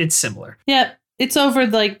 but it's similar. Yeah, it's over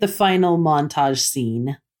like the final montage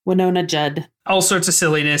scene. Winona Judd. All sorts of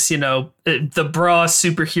silliness, the bra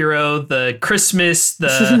superhero, the Christmas,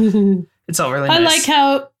 it's all really nice. I like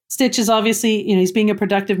how Stitch is obviously, he's being a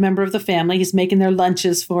productive member of the family. He's making their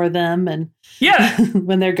lunches for them and yeah,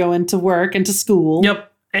 when they're going to work and to school.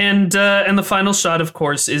 Yep. And the final shot, of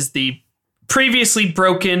course, is the previously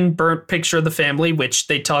broken, burnt picture of the family, which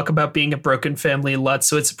they talk about being a broken family a lot,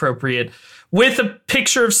 so it's appropriate, with a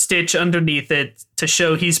picture of Stitch underneath it to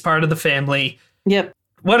show he's part of the family. Yep.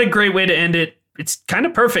 What a great way to end it. It's kind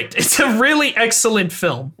of perfect. It's a really excellent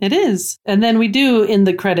film. It is. And then we do, in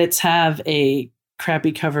the credits, have a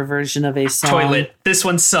crappy cover version of a song. Toilet. This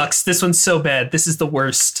one sucks. This one's so bad. This is the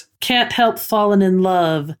worst. Can't Help Falling in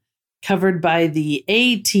Love, covered by the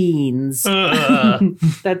A-Teens.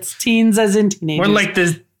 That's teens as in teenagers. More like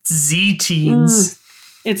the Z-Teens.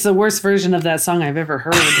 It's the worst version of that song I've ever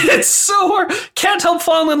heard. It's so hard. Can't Help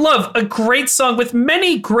Falling in Love, a great song with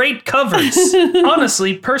many great covers.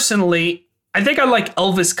 Honestly, personally, I think I like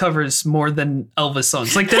Elvis covers more than Elvis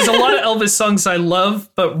songs. Like, there's a lot of Elvis songs I love,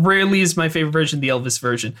 but rarely is my favorite version the Elvis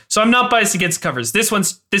version. So I'm not biased against covers. This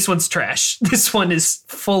one's trash. This one is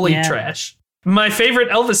fully trash. My favorite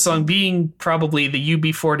Elvis song being probably the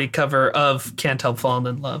UB40 cover of Can't Help Falling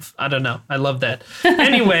in Love. I don't know. I love that.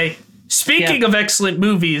 Anyway, speaking of excellent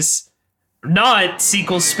movies, not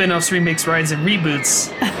sequels, spin-offs, remakes, rides, and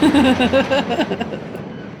reboots.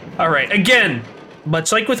 All right, again,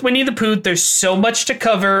 much like with Winnie the Pooh, there's so much to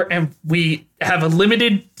cover, and we have a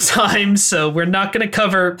limited time, so we're not going to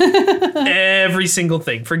cover every single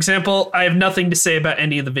thing. For example, I have nothing to say about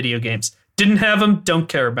any of the video games. Didn't have them, don't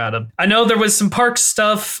care about them. I know there was some park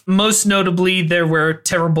stuff. Most notably, there were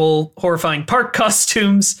terrible, horrifying park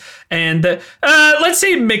costumes, and let's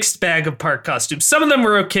say a mixed bag of park costumes. Some of them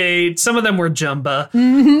were okay, some of them were jumba.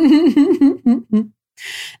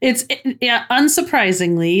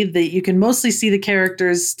 Unsurprisingly, that you can mostly see the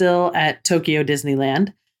characters still at Tokyo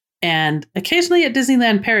Disneyland and occasionally at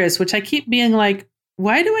Disneyland Paris, which I keep being like,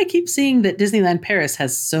 why do I keep seeing that Disneyland Paris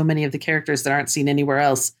has so many of the characters that aren't seen anywhere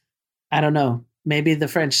else? I don't know. Maybe the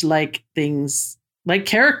French like things like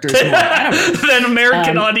characters more. I don't know. Than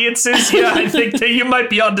American audiences. Yeah, I think that you might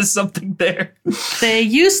be onto something there. They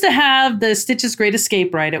used to have the Stitch's Great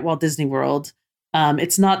Escape ride at Walt Disney World.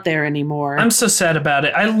 It's not there anymore. I'm so sad about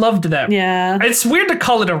it. I loved that. Yeah. It's weird to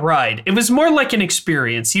call it a ride. It was more like an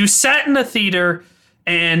experience. You sat in a theater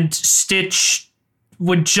and Stitch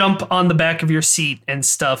would jump on the back of your seat and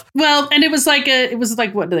stuff. Well, and it was like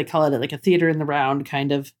what do they call it? Like a theater in the round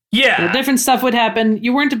kind of. Yeah. Different stuff would happen.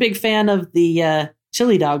 You weren't a big fan of the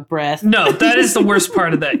chili dog breath. No, that is the worst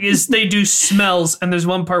part of that is they do smells. And there's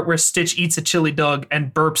one part where Stitch eats a chili dog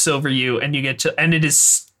and burps over you and you get and it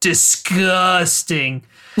is disgusting.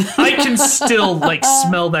 I can still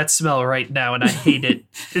smell that smell right now and I hate it.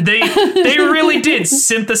 They really did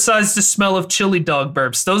synthesize the smell of chili dog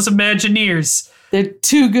burps. Those Imagineers. They're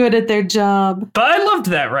too good at their job. But I loved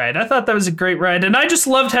that ride. I thought that was a great ride. And I just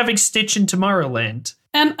loved having Stitch in Tomorrowland.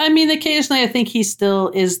 And I mean, occasionally I think he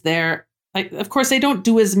still is there. Of course, they don't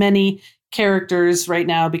do as many characters right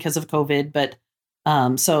now because of COVID. But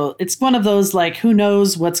so it's one of those who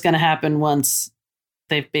knows what's going to happen once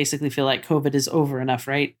they basically feel like COVID is over enough,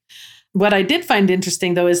 right? What I did find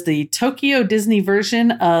interesting, though, is the Tokyo Disney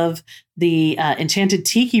version of the Enchanted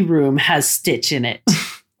Tiki Room has Stitch in it.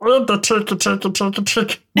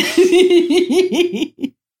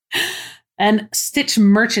 And Stitch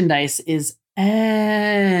merchandise is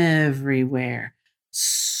everywhere.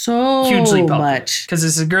 So hugely popular, much. Because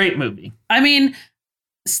it's a great movie. I mean,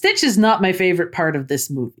 Stitch is not my favorite part of this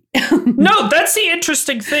movie. No, that's the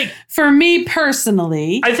interesting thing. For me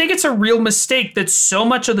personally. I think it's a real mistake that so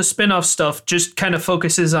much of the spin-off stuff just kind of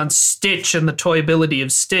focuses on Stitch and the toyability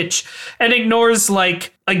of Stitch and ignores,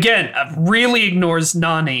 really ignores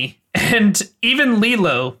Nani and even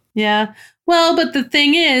Lilo. Yeah. Well, but the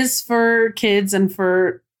thing is, for kids and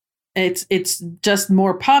for it's just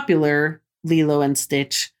more popular, Lilo and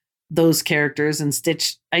Stitch, those characters, and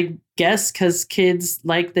Stitch, I guess, because kids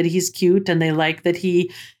like that he's cute and they like that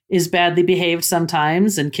he is badly behaved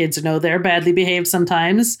sometimes, and kids know they're badly behaved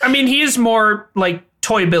sometimes. I mean, he is more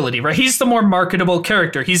toyability, right? He's the more marketable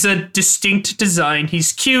character. He's a distinct design.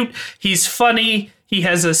 He's cute. He's funny. He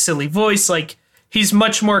has a silly voice. He's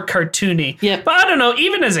much more cartoony. Yeah. But I don't know,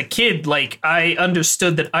 even as a kid, I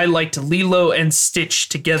understood that I liked Lilo and Stitch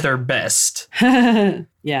together best.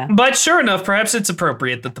 Yeah. But sure enough, perhaps it's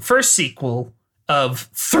appropriate that the first sequel of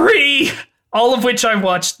 3, all of which I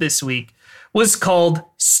watched this week, was called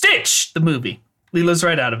Stitch, the movie. Lilo's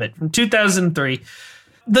right out of it, from 2003.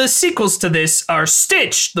 The sequels to this are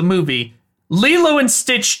Stitch, the movie, Lilo and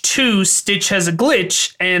Stitch 2, Stitch Has a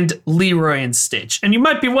Glitch, and Leroy and Stitch. And you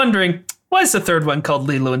might be wondering, why is the third one called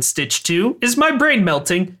Lilo and Stitch 2? Is my brain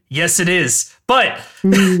melting? Yes, it is. But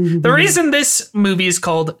the reason this movie is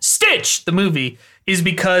called Stitch, the movie, is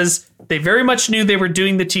because they very much knew they were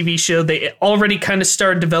doing the TV show. They already kind of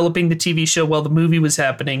started developing the TV show while the movie was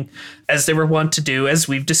happening, as they were wont to do, as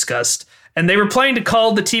we've discussed. And they were planning to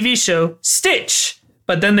call the TV show Stitch.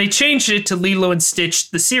 But then they changed it to Lilo and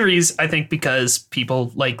Stitch, the series, I think because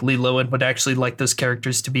people like Lilo and would actually like those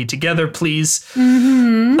characters to be together, please.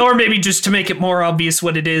 Or maybe just to make it more obvious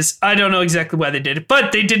what it is. I don't know exactly why they did it.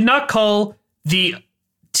 But they did not call the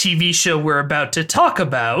TV show we're about to talk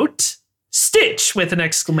about Stitch with an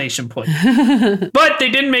exclamation point. But they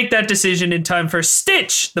didn't make that decision in time for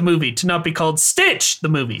Stitch, the movie, to not be called Stitch, the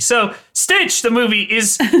movie. So Stitch, the movie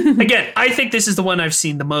is, again, I think this is the one I've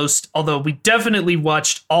seen the most, although we definitely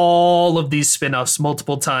watched all of these spin-offs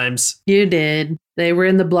multiple times. You did. They were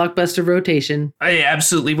in the blockbuster rotation. I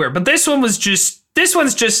absolutely were. But this one's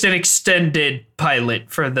just an extended pilot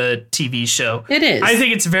for the TV show. It is. I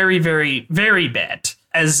think it's very, very, very bad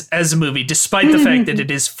as a movie, despite the fact that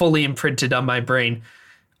it is fully imprinted on my brain.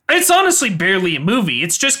 It's honestly barely a movie.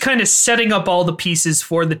 It's just kind of setting up all the pieces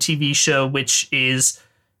for the TV show, which is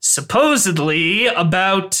supposedly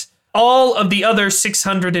about all of the other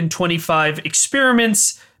 625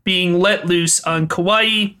 experiments being let loose on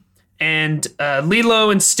Kauai, and Lilo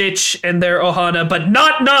and Stitch and their Ohana, but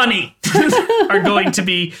not Nani, are going to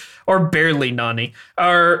be, or barely Nani,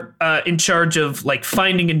 are in charge of like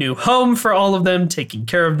finding a new home for all of them, taking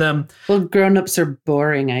care of them. Well, grown-ups are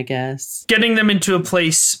boring, I guess. Getting them into a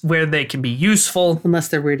place where they can be useful. Unless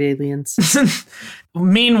they're weird aliens.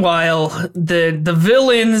 Meanwhile, the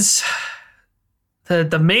villains,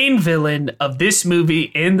 the main villain of this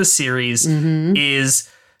movie and the series is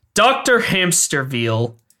Dr.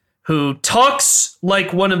 Hamsterville, who talks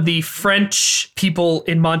like one of the French people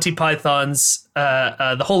in Monty Python's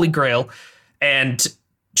The Holy Grail, and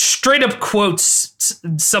straight up quotes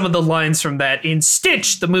some of the lines from that in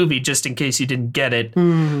Stitch, the movie, just in case you didn't get it.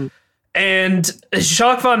 And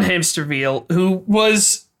Jacques von Hamsterville, who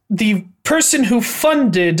was the person who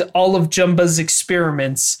funded all of Jumba's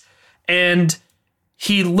experiments, and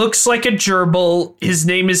he looks like a gerbil. His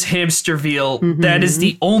name is Hamsterville. That is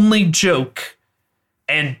the only joke.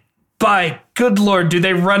 And by good Lord, do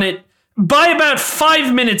they run it. By about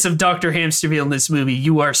 5 minutes of Dr. Hamsterville in this movie,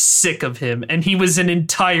 you are sick of him. And he was an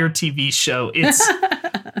entire TV show.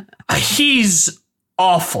 He's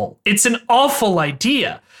awful. It's an awful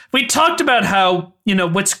idea. We talked about how,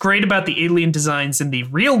 what's great about the alien designs in the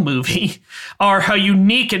real movie are how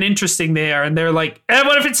unique and interesting they are. And they're like,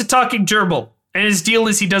 what if it's a talking gerbil? And his deal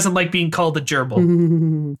is he doesn't like being called a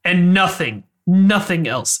gerbil. And nothing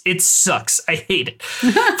else. It sucks. I hate it.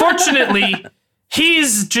 Fortunately,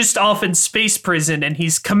 he's just off in space prison and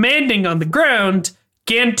he's commanding on the ground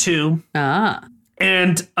Gantu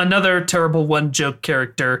and another terrible one-joke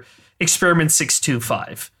character, Experiment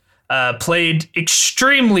 625, played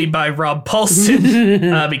extremely by Rob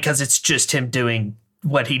Paulsen because it's just him doing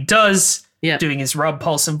what he does, doing his Rob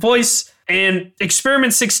Paulsen voice. And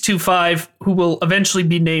Experiment 625, who will eventually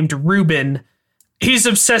be named Ruben, he's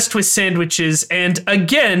obsessed with sandwiches and,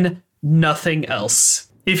 again, nothing else.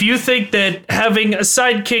 If you think that having a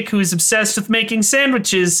sidekick who is obsessed with making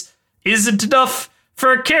sandwiches isn't enough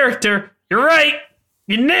for a character, you're right.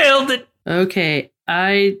 You nailed it. Okay,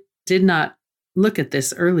 I did not look at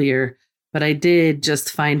this earlier, but I did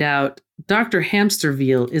just find out Dr.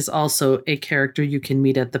 Hamsterville is also a character you can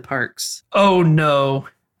meet at the parks. Oh, no.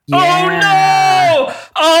 Yeah. Oh, no!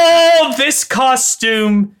 Oh, this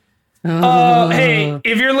costume. Hey,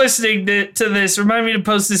 if you're listening to this, remind me to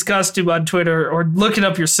post this costume on Twitter or look it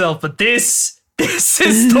up yourself. But this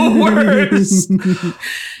is the worst.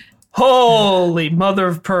 Holy mother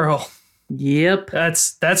of pearl. Yep.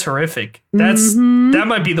 That's horrific. That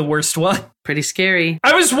might be the worst one. Pretty scary.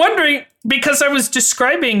 I was wondering, because I was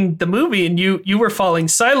describing the movie and you were falling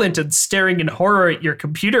silent and staring in horror at your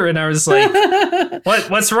computer, and I was like,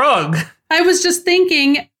 what's wrong? I was just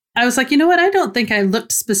thinking, I was like, you know what? I don't think I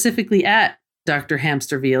looked specifically at Dr.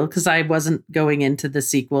 Hamsterville because I wasn't going into the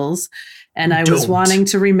sequels and I was wanting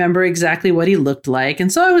to remember exactly what he looked like.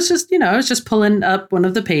 And so I was just pulling up one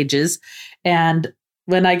of the pages, and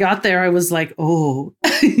when I got there, I was like, oh,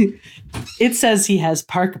 it says he has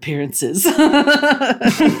park appearances. I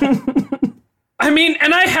mean,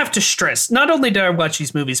 and I have to stress, not only did I watch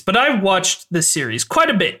these movies, but I watched the series quite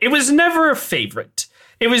a bit. It was never a favorite.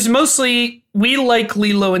 It was mostly, we like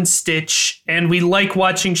Lilo and Stitch, and we like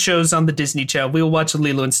watching shows on the Disney Channel. We'll watch a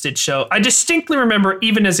Lilo and Stitch show. I distinctly remember,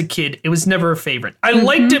 even as a kid, it was never a favorite. I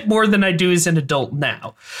liked it more than I do as an adult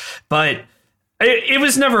now, but it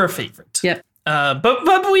was never a favorite. Yep.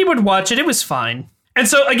 But we would watch it. It was fine. And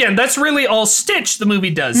so, again, that's really all Stitch, the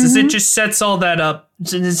movie, does, is it just sets all that up.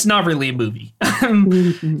 It's not really a movie.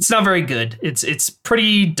 It's not very good. It's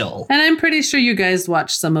pretty dull. And I'm pretty sure you guys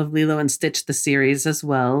watched some of Lilo and Stitch, the series, as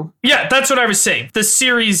well. Yeah, that's what I was saying. The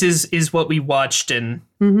series is what we watched, and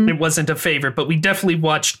it wasn't a favorite, but we definitely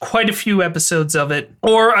watched quite a few episodes of it.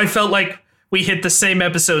 Or I felt like we hit the same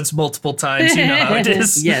episodes multiple times. You know how it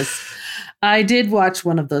is. Yes. I did watch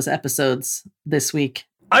one of those episodes this week.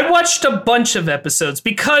 I watched a bunch of episodes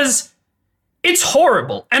because it's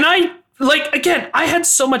horrible. And I had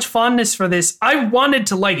so much fondness for this. I wanted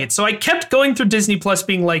to like it. So I kept going through Disney Plus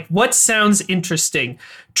being like, what sounds interesting?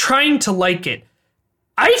 Trying to like it.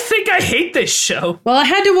 I think I hate this show. Well, I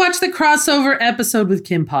had to watch the crossover episode with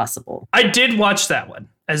Kim Possible. I did watch that one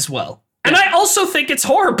as well. And I also think it's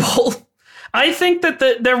horrible. I think that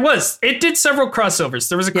it did several crossovers.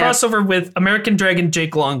 There was a crossover with American Dragon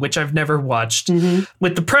Jake Long, which I've never watched,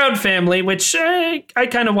 with The Proud Family, which I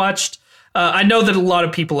kind of watched. I know that a lot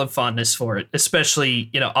of people have fondness for it,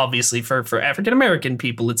 especially, obviously for African-American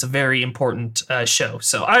people. It's a very important show.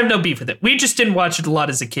 So I have no beef with it. We just didn't watch it a lot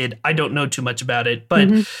as a kid. I don't know too much about it, but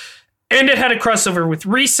and it had a crossover with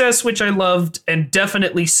Recess, which I loved and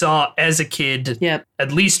definitely saw as a kid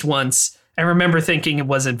at least once. I remember thinking it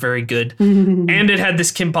wasn't very good. And it had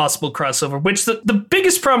this Kim Possible crossover, which the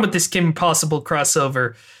biggest problem with this Kim Possible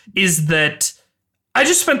crossover is that I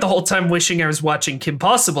just spent the whole time wishing I was watching Kim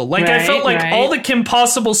Possible. Like, I felt like all the Kim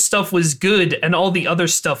Possible stuff was good and all the other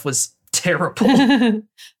stuff was terrible. I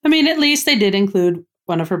mean, at least they did include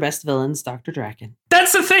one of her best villains, Dr. Draken.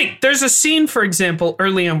 That's the thing. There's a scene, for example,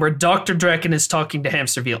 early on where Dr. Draken is talking to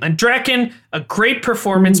Hamsterville. And Draken, a great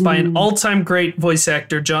performance by an all-time great voice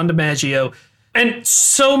actor, John DiMaggio. And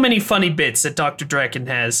so many funny bits that Dr. Draken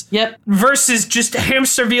has. Yep. Versus just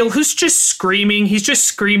Hamsterville, who's just screaming. He's just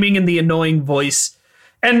screaming in the annoying voice.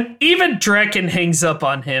 And even Draken hangs up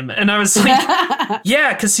on him. And I was like,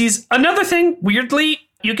 yeah, because he's... Another thing, weirdly...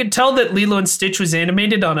 You could tell that Lilo and Stitch was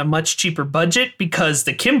animated on a much cheaper budget because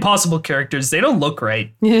the Kim Possible characters, they don't look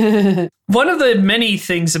right. One of the many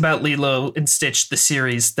things about Lilo and Stitch, the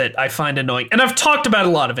series, that I find annoying, and I've talked about a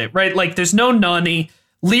lot of it, right? Like, there's no Nani.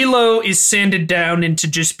 Lilo is sanded down into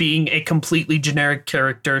just being a completely generic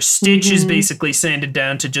character. Stitch is basically sanded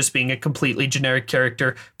down to just being a completely generic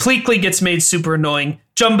character. Pleakley gets made super annoying.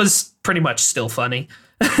 Jumba's pretty much still funny.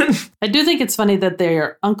 I do think it's funny that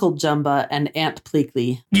they're Uncle Jumba and Aunt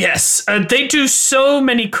Pleakley. Yes, they do so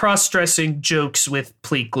many cross-dressing jokes with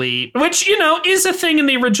Pleakley, which, is a thing in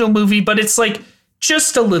the original movie, but it's like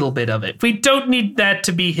just a little bit of it. We don't need that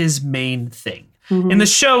to be his main thing. In the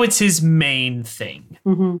show, it's his main thing.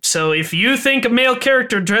 So if you think a male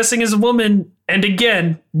character dressing as a woman, and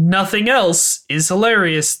again, nothing else is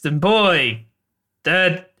hilarious, then boy,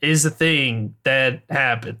 that is a thing that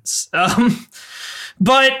happens.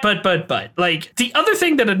 But, like, the other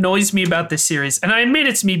thing that annoys me about this series, and I admit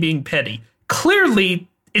it's me being petty, clearly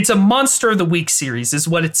it's a Monster of the Week series is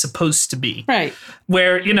what it's supposed to be. Right.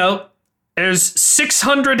 Where, there's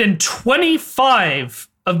 625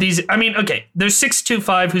 of these. I mean, okay, there's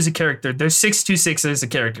 625 who's a character. There's 626 who's a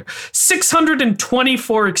character.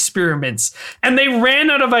 624 experiments. And they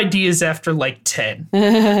ran out of ideas after like 10.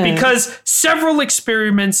 Because several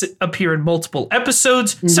experiments appear in multiple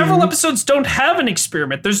episodes. Several episodes don't have an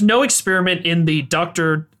experiment. There's no experiment in the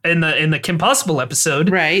in the Kim Possible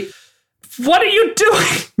episode. Right. What are you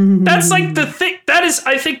doing? That's like the thing. That is,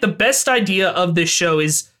 I think, the best idea of this show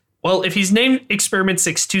is, well, if he's named Experiment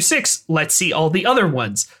 626, let's see all the other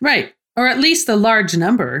ones. Right. Or at least a large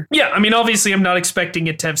number. Yeah, I mean, obviously, I'm not expecting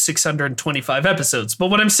it to have 625 episodes.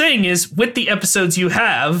 But what I'm saying is, with the episodes you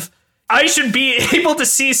have, I should be able to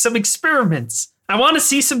see some experiments. I want to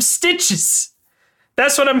see some stitches.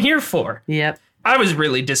 That's what I'm here for. Yep. I was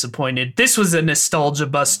really disappointed. This was a nostalgia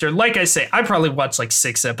buster. Like I say, I probably watched like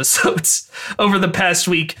 6 episodes over the past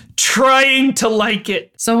week trying to like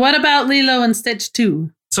it. So what about Lilo and Stitch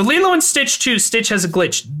 2? So Lilo and Stitch 2, Stitch has a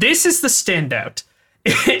glitch. This is the standout.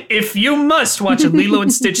 If you must watch a Lilo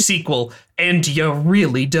and Stitch sequel, and you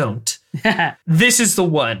really don't, this is the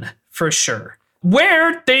one for sure.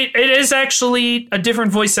 Where it is actually a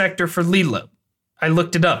different voice actor for Lilo. I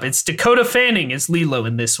looked it up. It's Dakota Fanning as Lilo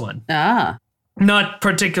in this one. Ah. Not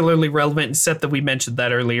particularly relevant, except that we mentioned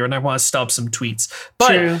that earlier, and I want to stop some tweets.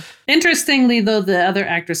 But true. Interestingly, though, the other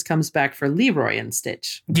actress comes back for Leroy and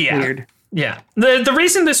Stitch. Yeah. Weird. Yeah. The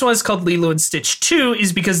reason this one is called Lilo and Stitch 2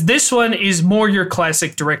 is because this one is more your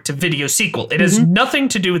classic direct-to-video sequel. It has nothing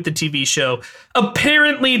to do with the TV show.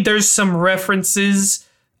 Apparently, there's some references.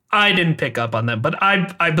 I didn't pick up on them, but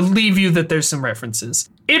I believe you that there's some references.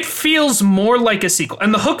 It feels more like a sequel.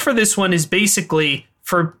 And the hook for this one is basically,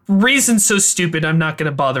 for reasons so stupid, I'm not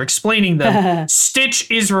going to bother explaining them.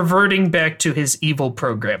 Stitch is reverting back to his evil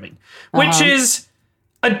programming, which is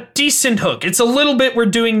a decent hook. It's a little bit we're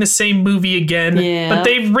doing the same movie again, but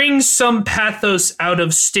they wring some pathos out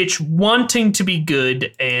of Stitch wanting to be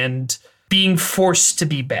good and being forced to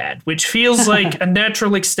be bad, which feels like a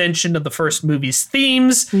natural extension of the first movie's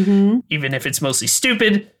themes, even if it's mostly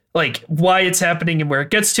stupid, like why it's happening and where it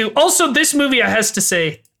gets to. Also, this movie, I has to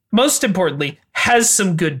say, most importantly, has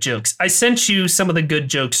some good jokes. I sent you some of the good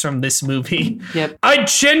jokes from this movie. Yep. I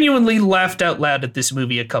genuinely laughed out loud at this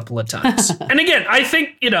movie a couple of times. And again, I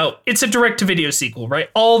think, it's a direct-to-video sequel, right?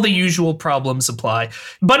 All the usual problems apply.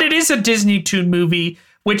 But it is a Disney Toon movie,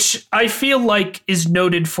 which I feel like is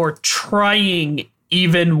noted for trying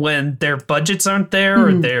even when their budgets aren't there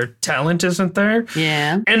or their talent isn't there.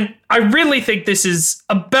 Yeah. And I really think this is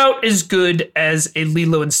about as good as a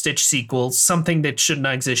Lilo and Stitch sequel, something that should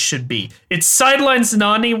not exist should be. It sidelines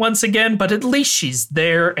Nani once again, but at least she's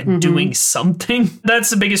there and doing something. That's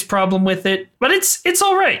the biggest problem with it. But it's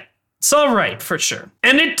all right. It's all right, for sure.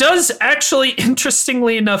 And it does actually,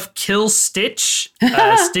 interestingly enough, kill Stitch.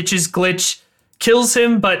 Stitch's glitch kills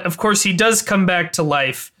him, but of course he does come back to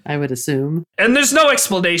life. I would assume. And there's no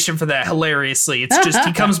explanation for that, hilariously. It's just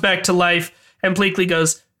he comes back to life and Bleakley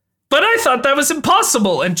goes, but I thought that was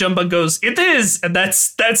impossible. And Jumba goes, it is. And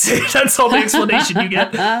that's it. That's all the explanation you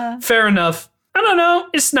get. Fair enough. I don't know.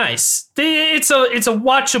 It's nice. It's a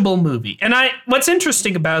watchable movie. And what's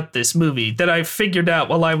interesting about this movie that I figured out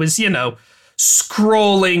while I was,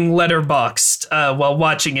 scrolling Letterboxd while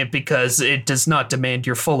watching it because it does not demand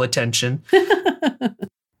your full attention.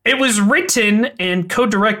 It was written and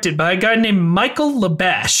co-directed by a guy named Michael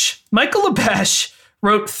Labash. Michael Labash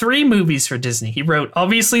wrote 3 movies for Disney. He wrote,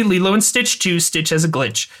 obviously, Lilo and Stitch 2, Stitch Has a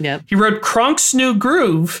Glitch. Yep. He wrote Kronk's New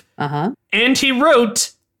Groove. And he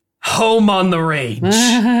wrote Home on the Range.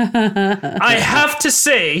 I have to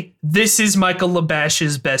say, this is Michael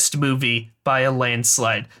Labash's best movie by a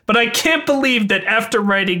landslide. But I can't believe that after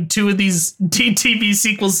writing 2 of these DTV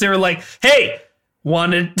sequels, they were like, hey,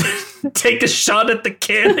 want to take a shot at the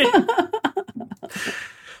canon?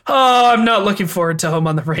 Oh, I'm not looking forward to Home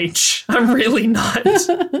on the Range. I'm really not.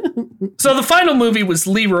 So the final movie was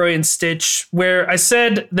Leroy and Stitch, where I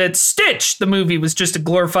said that Stitch, the movie, was just a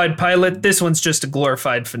glorified pilot. This one's just a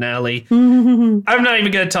glorified finale. I'm not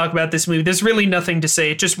even going to talk about this movie. There's really nothing to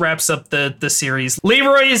say. It just wraps up the series.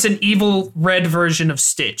 Leroy is an evil red version of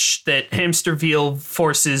Stitch that Hamsterville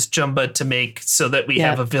forces Jumba to make so that we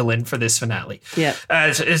have a villain for this finale. Yeah.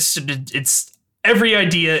 It's every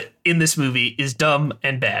idea in this movie is dumb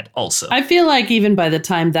and bad also. I feel like even by the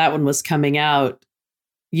time that one was coming out,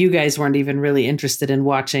 you guys weren't even really interested in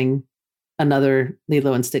watching another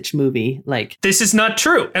Lilo and Stitch movie. Like, this is not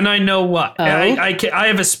true, and I know why. Oh? I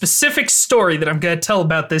have a specific story that I'm going to tell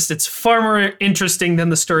about this that's far more interesting than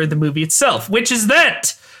the story of the movie itself, which is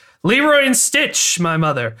that Leroy and Stitch, my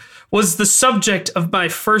mother, was the subject of my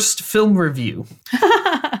first film review.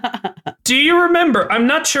 Do you remember? I'm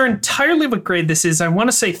not sure entirely what grade this is. I want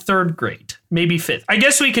to say 3rd grade, maybe 5th. I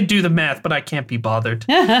guess we could do the math, but I can't be bothered.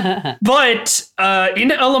 But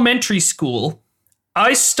in elementary school,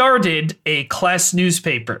 I started a class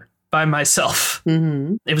newspaper by myself.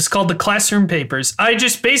 It was called the Classroom Papers. I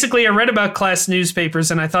read about class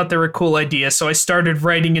newspapers and I thought they were a cool idea. So I started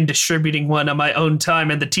writing and distributing one on my own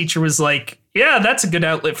time. And the teacher was like, yeah, that's a good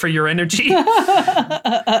outlet for your energy.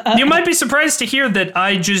 You might be surprised to hear that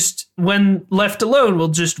I just, when left alone, will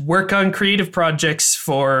just work on creative projects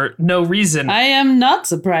for no reason. I am not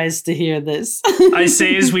surprised to hear this. I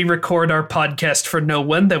say as we record our podcast for no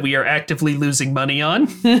one that we are actively losing money on.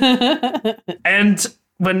 And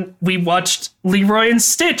when we watched Leroy and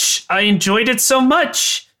Stitch, I enjoyed it so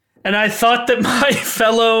much. And I thought that my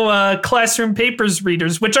fellow Classroom Papers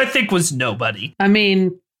readers, which I think was nobody. I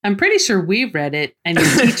mean, I'm pretty sure we read it and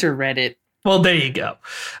your teacher read it. Well, there you go.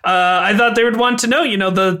 I thought they would want to know,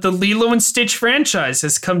 the Lilo and Stitch franchise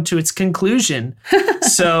has come to its conclusion.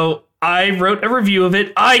 So I wrote a review of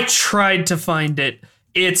it. I tried to find it.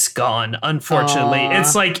 It's gone, unfortunately. Aww.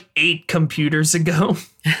 It's like 8 computers ago.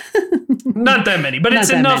 Not that many, but it's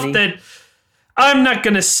enough that I'm not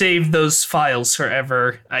going to save those files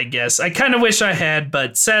forever, I guess. I kind of wish I had,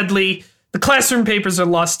 but sadly, the Classroom Papers are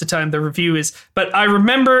lost to time. The review is, but I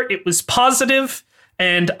remember it was positive,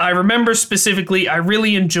 and I remember specifically I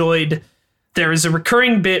really enjoyed, there is a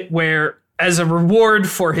recurring bit where, as a reward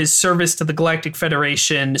for his service to the Galactic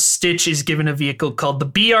Federation, Stitch is given a vehicle called the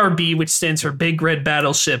BRB, which stands for Big Red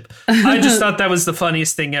Battleship. I just thought that was the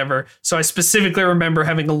funniest thing ever. So I specifically remember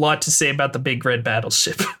having a lot to say about the Big Red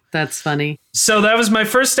Battleship. That's funny. So that was my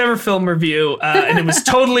first ever film review, and it was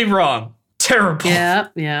totally wrong. Terrible.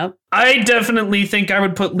 Yeah. I definitely think I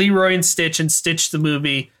would put Leroy and Stitch the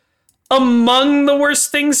movie among the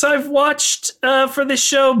worst things I've watched for this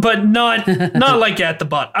show, but not like at the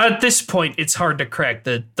bottom. At this point, it's hard to crack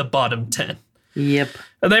the bottom 10. Yep.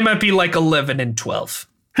 They might be like 11 and 12.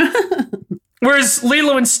 Whereas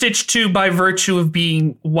Lilo and Stitch 2, by virtue of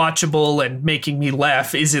being watchable and making me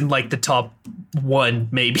laugh, is in like the top 1,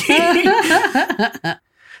 maybe.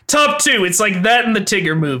 Top 2. It's like that and the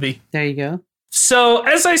Tigger movie. There you go. So,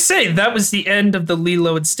 as I say, that was the end of the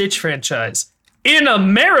Lilo and Stitch franchise. In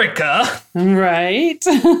America... Right.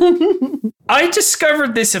 I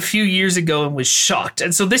discovered this a few years ago and was shocked.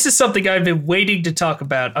 And so this is something I've been waiting to talk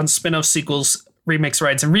about on spin-off sequels, remix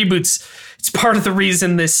rides, and reboots. It's part of the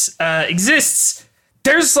reason this exists.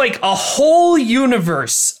 There's like a whole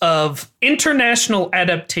universe of international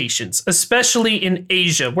adaptations, especially in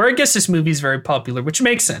Asia, where I guess this movie is very popular, which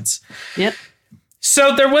makes sense. Yep.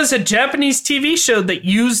 So there was a Japanese TV show that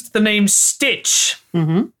used the name Stitch.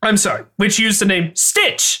 Mm-hmm. I'm sorry, which used the name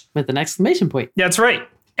Stitch. With an exclamation point. That's right.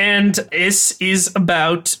 And this is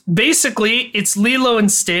about, basically, it's Lilo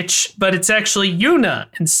and Stitch, but it's actually Yuna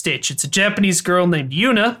and Stitch. It's a Japanese girl named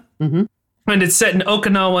Yuna. Mm-hmm. And it's set in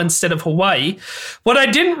Okinawa instead of Hawaii. What I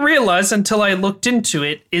didn't realize until I looked into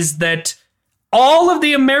it is that all of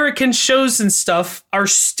the American shows and stuff are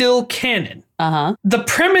still canon. Uh-huh. The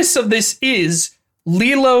premise of this is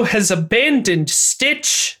Lilo has abandoned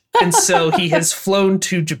Stitch, and so he has flown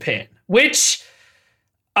to Japan, which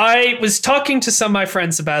I was talking to some of my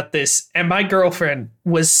friends about this, and my girlfriend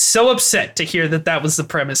was so upset to hear that that was the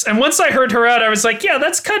premise. And once I heard her out, I was like, yeah,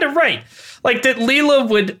 that's kind of right. Like that Lilo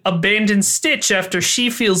would abandon Stitch after she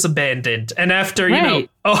feels abandoned. And after, you know,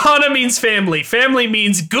 Ohana means family. Family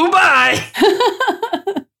means goodbye.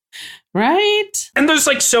 Right? And there's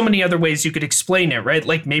like so many other ways you could explain it, right?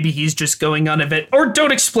 Like maybe he's just going on a event, or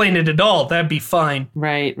don't explain it at all. That'd be fine.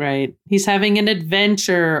 Right. He's having an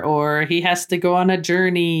adventure, or he has to go on a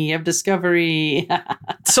journey of discovery.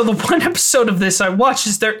 So the one episode of this I watched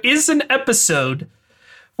is there is an episode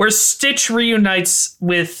where Stitch reunites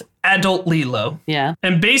with adult Lilo. Yeah.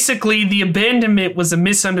 And basically the abandonment was a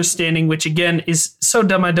misunderstanding, which again is so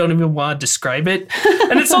dumb I don't even want to describe it.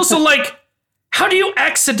 And it's also like, how do you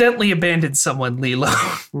accidentally abandon someone, Lilo?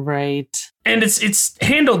 Right. And it's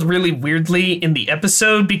handled really weirdly in the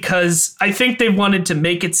episode because I think they wanted to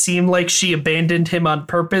make it seem like she abandoned him on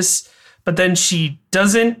purpose, but then she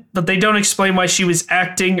doesn't. But they don't explain why she was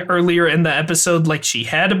acting earlier in the episode like she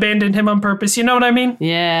had abandoned him on purpose. You know what I mean?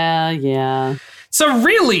 Yeah. It's a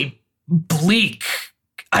really bleak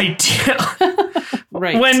idea.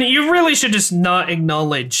 Right. When you really should just not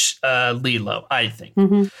acknowledge Lilo, I think.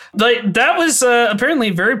 Mm-hmm. Like, that was apparently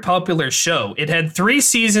a very popular show. It had 3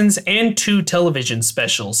 seasons and 2 television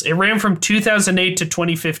specials. It ran from 2008 to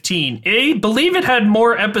 2015. I believe it had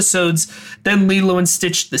more episodes than Lilo and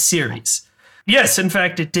Stitch the series. Yes, in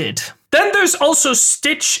fact, it did. Then there's also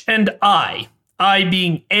Stitch and I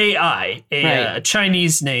being AI, a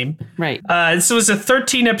Chinese name. Right. This was a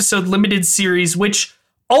 13-episode limited series, which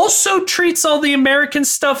also treats all the American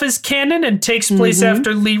stuff as canon and takes place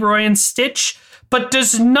after Leroy and Stitch, but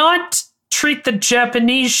does not treat the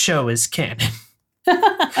Japanese show as canon.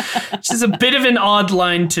 Which is a bit of an odd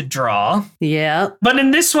line to draw. Yeah. But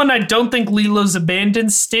in this one, I don't think Lilo's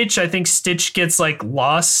abandoned Stitch. I think Stitch gets, like,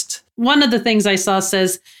 lost. One of the things I saw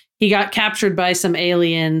says he got captured by some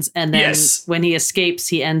aliens, and then when he escapes,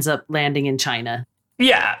 he ends up landing in China.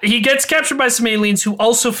 Yeah, he gets captured by some aliens who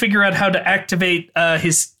also figure out how to activate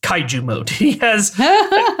his kaiju mode. He has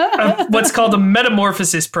what's called a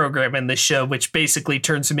metamorphosis program in this show, which basically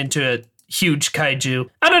turns him into a huge kaiju.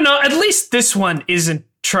 I don't know, at least this one isn't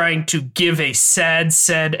trying to give a sad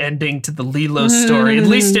ending to the Lilo story. At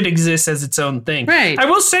least it exists as its own thing. Right. I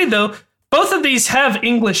will say, though, both of these have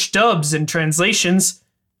English dubs and translations.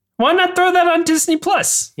 Why not throw that on Disney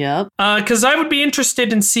Plus? Yep. Because I would be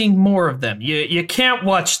interested in seeing more of them. You can't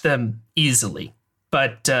watch them easily,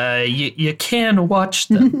 but you can watch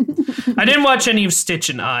them. I didn't watch any of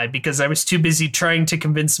Stitch and I because I was too busy trying to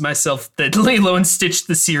convince myself that Lilo and Stitch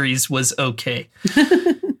the series was okay.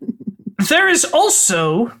 There is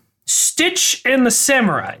also Stitch and the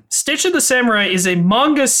Samurai. Stitch and the Samurai is a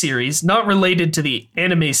manga series not related to the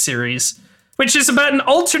anime series, which is about an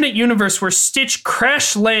alternate universe where Stitch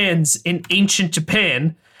crash lands in ancient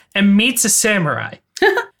Japan and meets a samurai.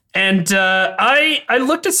 And I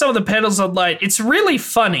looked at some of the panels online. It's really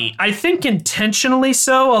funny. I think intentionally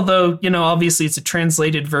so, although, you know, obviously it's a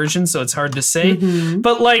translated version, so it's hard to say.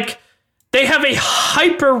 But, like, They have a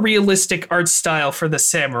hyper-realistic art style for the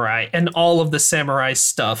samurai and all of the samurai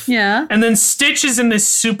stuff. Yeah. And then Stitch is in this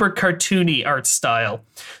super cartoony art style.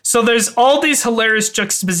 So there's all these hilarious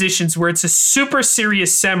juxtapositions where it's a super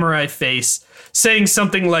serious samurai face saying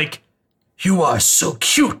something like, "You are so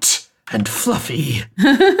cute and fluffy.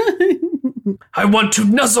 I want to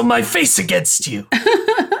nuzzle my face against you."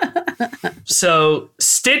 So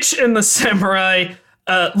Stitch and the Samurai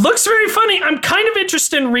looks very funny. I'm kind of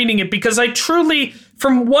interested in reading it because I truly,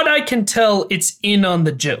 from what I can tell, it's in on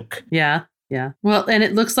the joke. Yeah. Well, and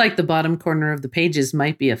it looks like the bottom corner of the pages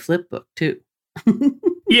might be a flip book too.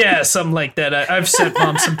 Yeah, something like that. I've sent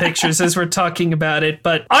Mom some pictures as we're talking about it.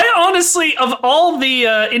 But I honestly, of all the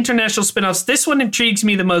international spinoffs, this one intrigues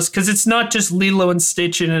me the most because it's not just Lilo and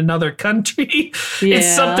Stitch in another country. Yeah.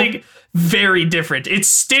 It's something very different. It's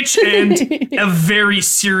Stitch and a very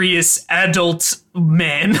serious adult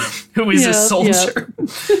man who is a soldier.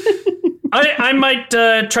 I might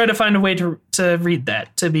try to find a way to read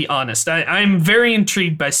that, to be honest. I'm very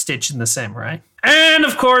intrigued by Stitch and the Samurai. And,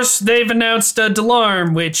 of course, they've announced a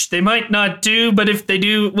Delarm, which they might not do, but if they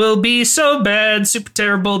do, it will be so bad, super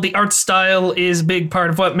terrible. The art style is a big part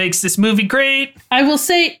of what makes this movie great. I will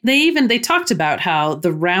say, they talked about how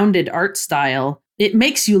the rounded art style, it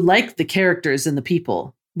makes you like the characters and the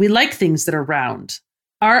people. We like things that are round.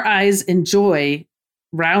 Our eyes enjoy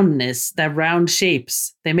roundness, the round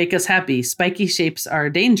shapes. They make us happy. Spiky shapes are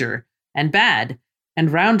danger and bad,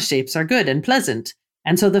 and round shapes are good and pleasant.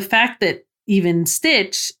 And so the fact that even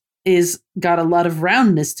Stitch is got a lot of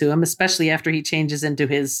roundness to him, especially after he changes into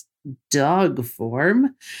his dog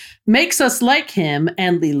form, makes us like him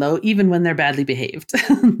and Lilo, even when they're badly behaved.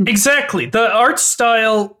 Exactly. The art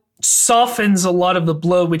style softens a lot of the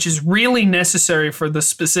blow, which is really necessary for the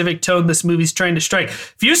specific tone this movie's trying to strike.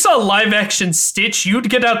 If you saw live action Stitch, you'd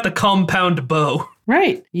get out the compound bow.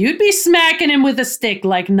 Right. You'd be smacking him with a stick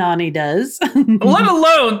like Nani does. let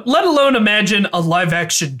alone imagine a live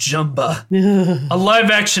action Jumba. A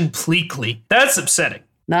live action Pleakley. That's upsetting.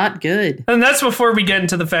 Not good. And that's before we get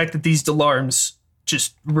into the fact that these Delarms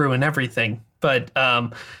just ruin everything. But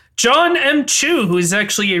John M. Chu, who is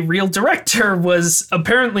actually a real director, was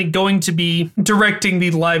apparently going to be directing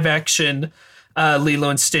the live action Lilo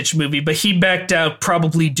and Stitch movie, but he backed out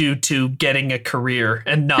probably due to getting a career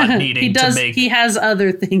and not needing to make. He has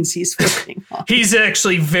other things he's working on. He's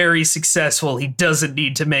actually very successful. He doesn't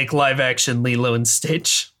need to make live action Lilo and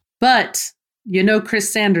Stitch. But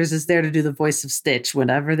Chris Sanders is there to do the voice of Stitch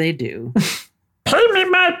whenever they do. Pay me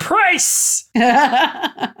my price.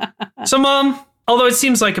 So, Mom, although it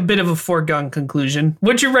seems like a bit of a foregone conclusion,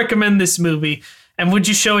 would you recommend this movie? And would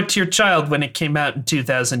you show it to your child when it came out in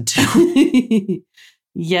 2002?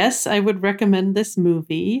 Yes, I would recommend this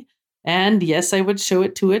movie. And yes, I would show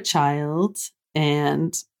it to a child.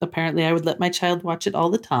 And apparently I would let my child watch it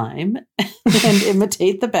all the time and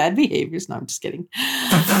imitate the bad behaviors. No, I'm just kidding.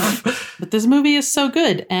 But this movie is so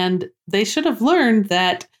good. And they should have learned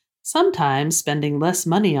that sometimes spending less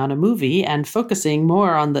money on a movie and focusing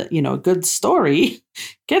more on the, good story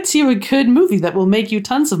gets you a good movie that will make you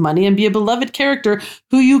tons of money and be a beloved character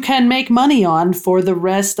who you can make money on for the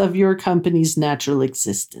rest of your company's natural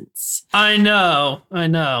existence. I know.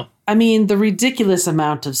 I mean, the ridiculous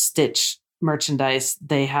amount of Stitch merchandise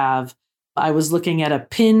they have. I was looking at a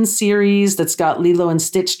pin series that's got Lilo and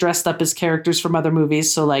Stitch dressed up as characters from other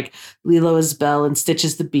movies. So like Lilo as Belle and Stitch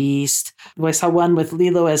as the Beast. I saw one with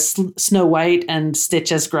Lilo as Snow White and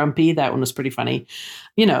Stitch as Grumpy. That one was pretty funny.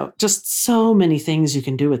 Just so many things you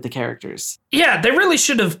can do with the characters. Yeah, they really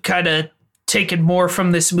should have kind of taken more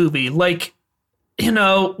from this movie. Like,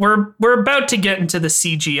 we're about to get into the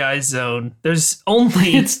CGI zone. There's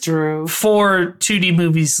only it's true 4 2D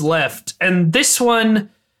movies left. And this one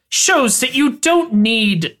shows that you don't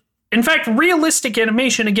need, in fact, realistic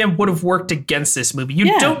animation, again, would have worked against this movie.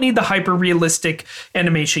 You don't need the hyper-realistic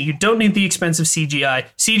animation. You don't need the expensive CGI.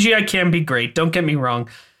 CGI can be great, don't get me wrong.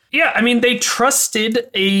 Yeah, I mean, they trusted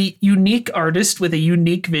a unique artist with a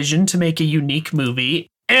unique vision to make a unique movie.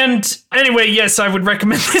 And anyway, yes, I would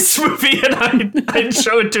recommend this movie, and I'd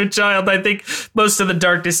show it to a child. I think most of the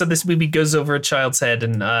darkness of this movie goes over a child's head,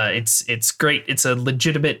 and it's great. It's a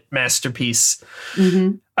legitimate masterpiece.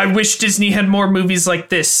 Mm-hmm. I wish Disney had more movies like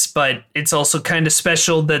this, but it's also kind of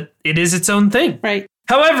special that it is its own thing. Right.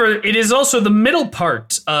 However, it is also the middle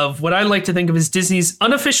part of what I like to think of as Disney's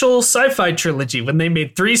unofficial sci-fi trilogy, when they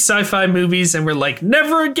made 3 sci-fi movies and were like,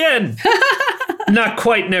 never again. Not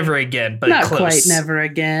quite never again, but not close. Quite never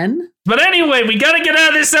again. But anyway, we got to get out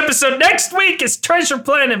of this episode. Next week is Treasure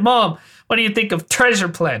Planet. Mom, what do you think of Treasure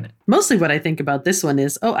Planet? Mostly what I think about this one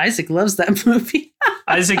is, Isaac loves that movie.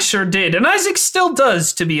 Isaac sure did. And Isaac still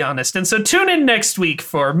does, to be honest. And so tune in next week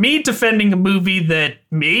for me defending a movie that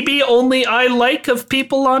maybe only I like of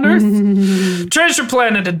people on Earth. Treasure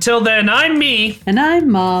Planet. Until then, I'm me. And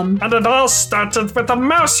I'm Mom. And it all started with a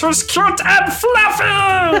mouse who's cute and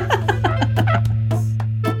fluffy.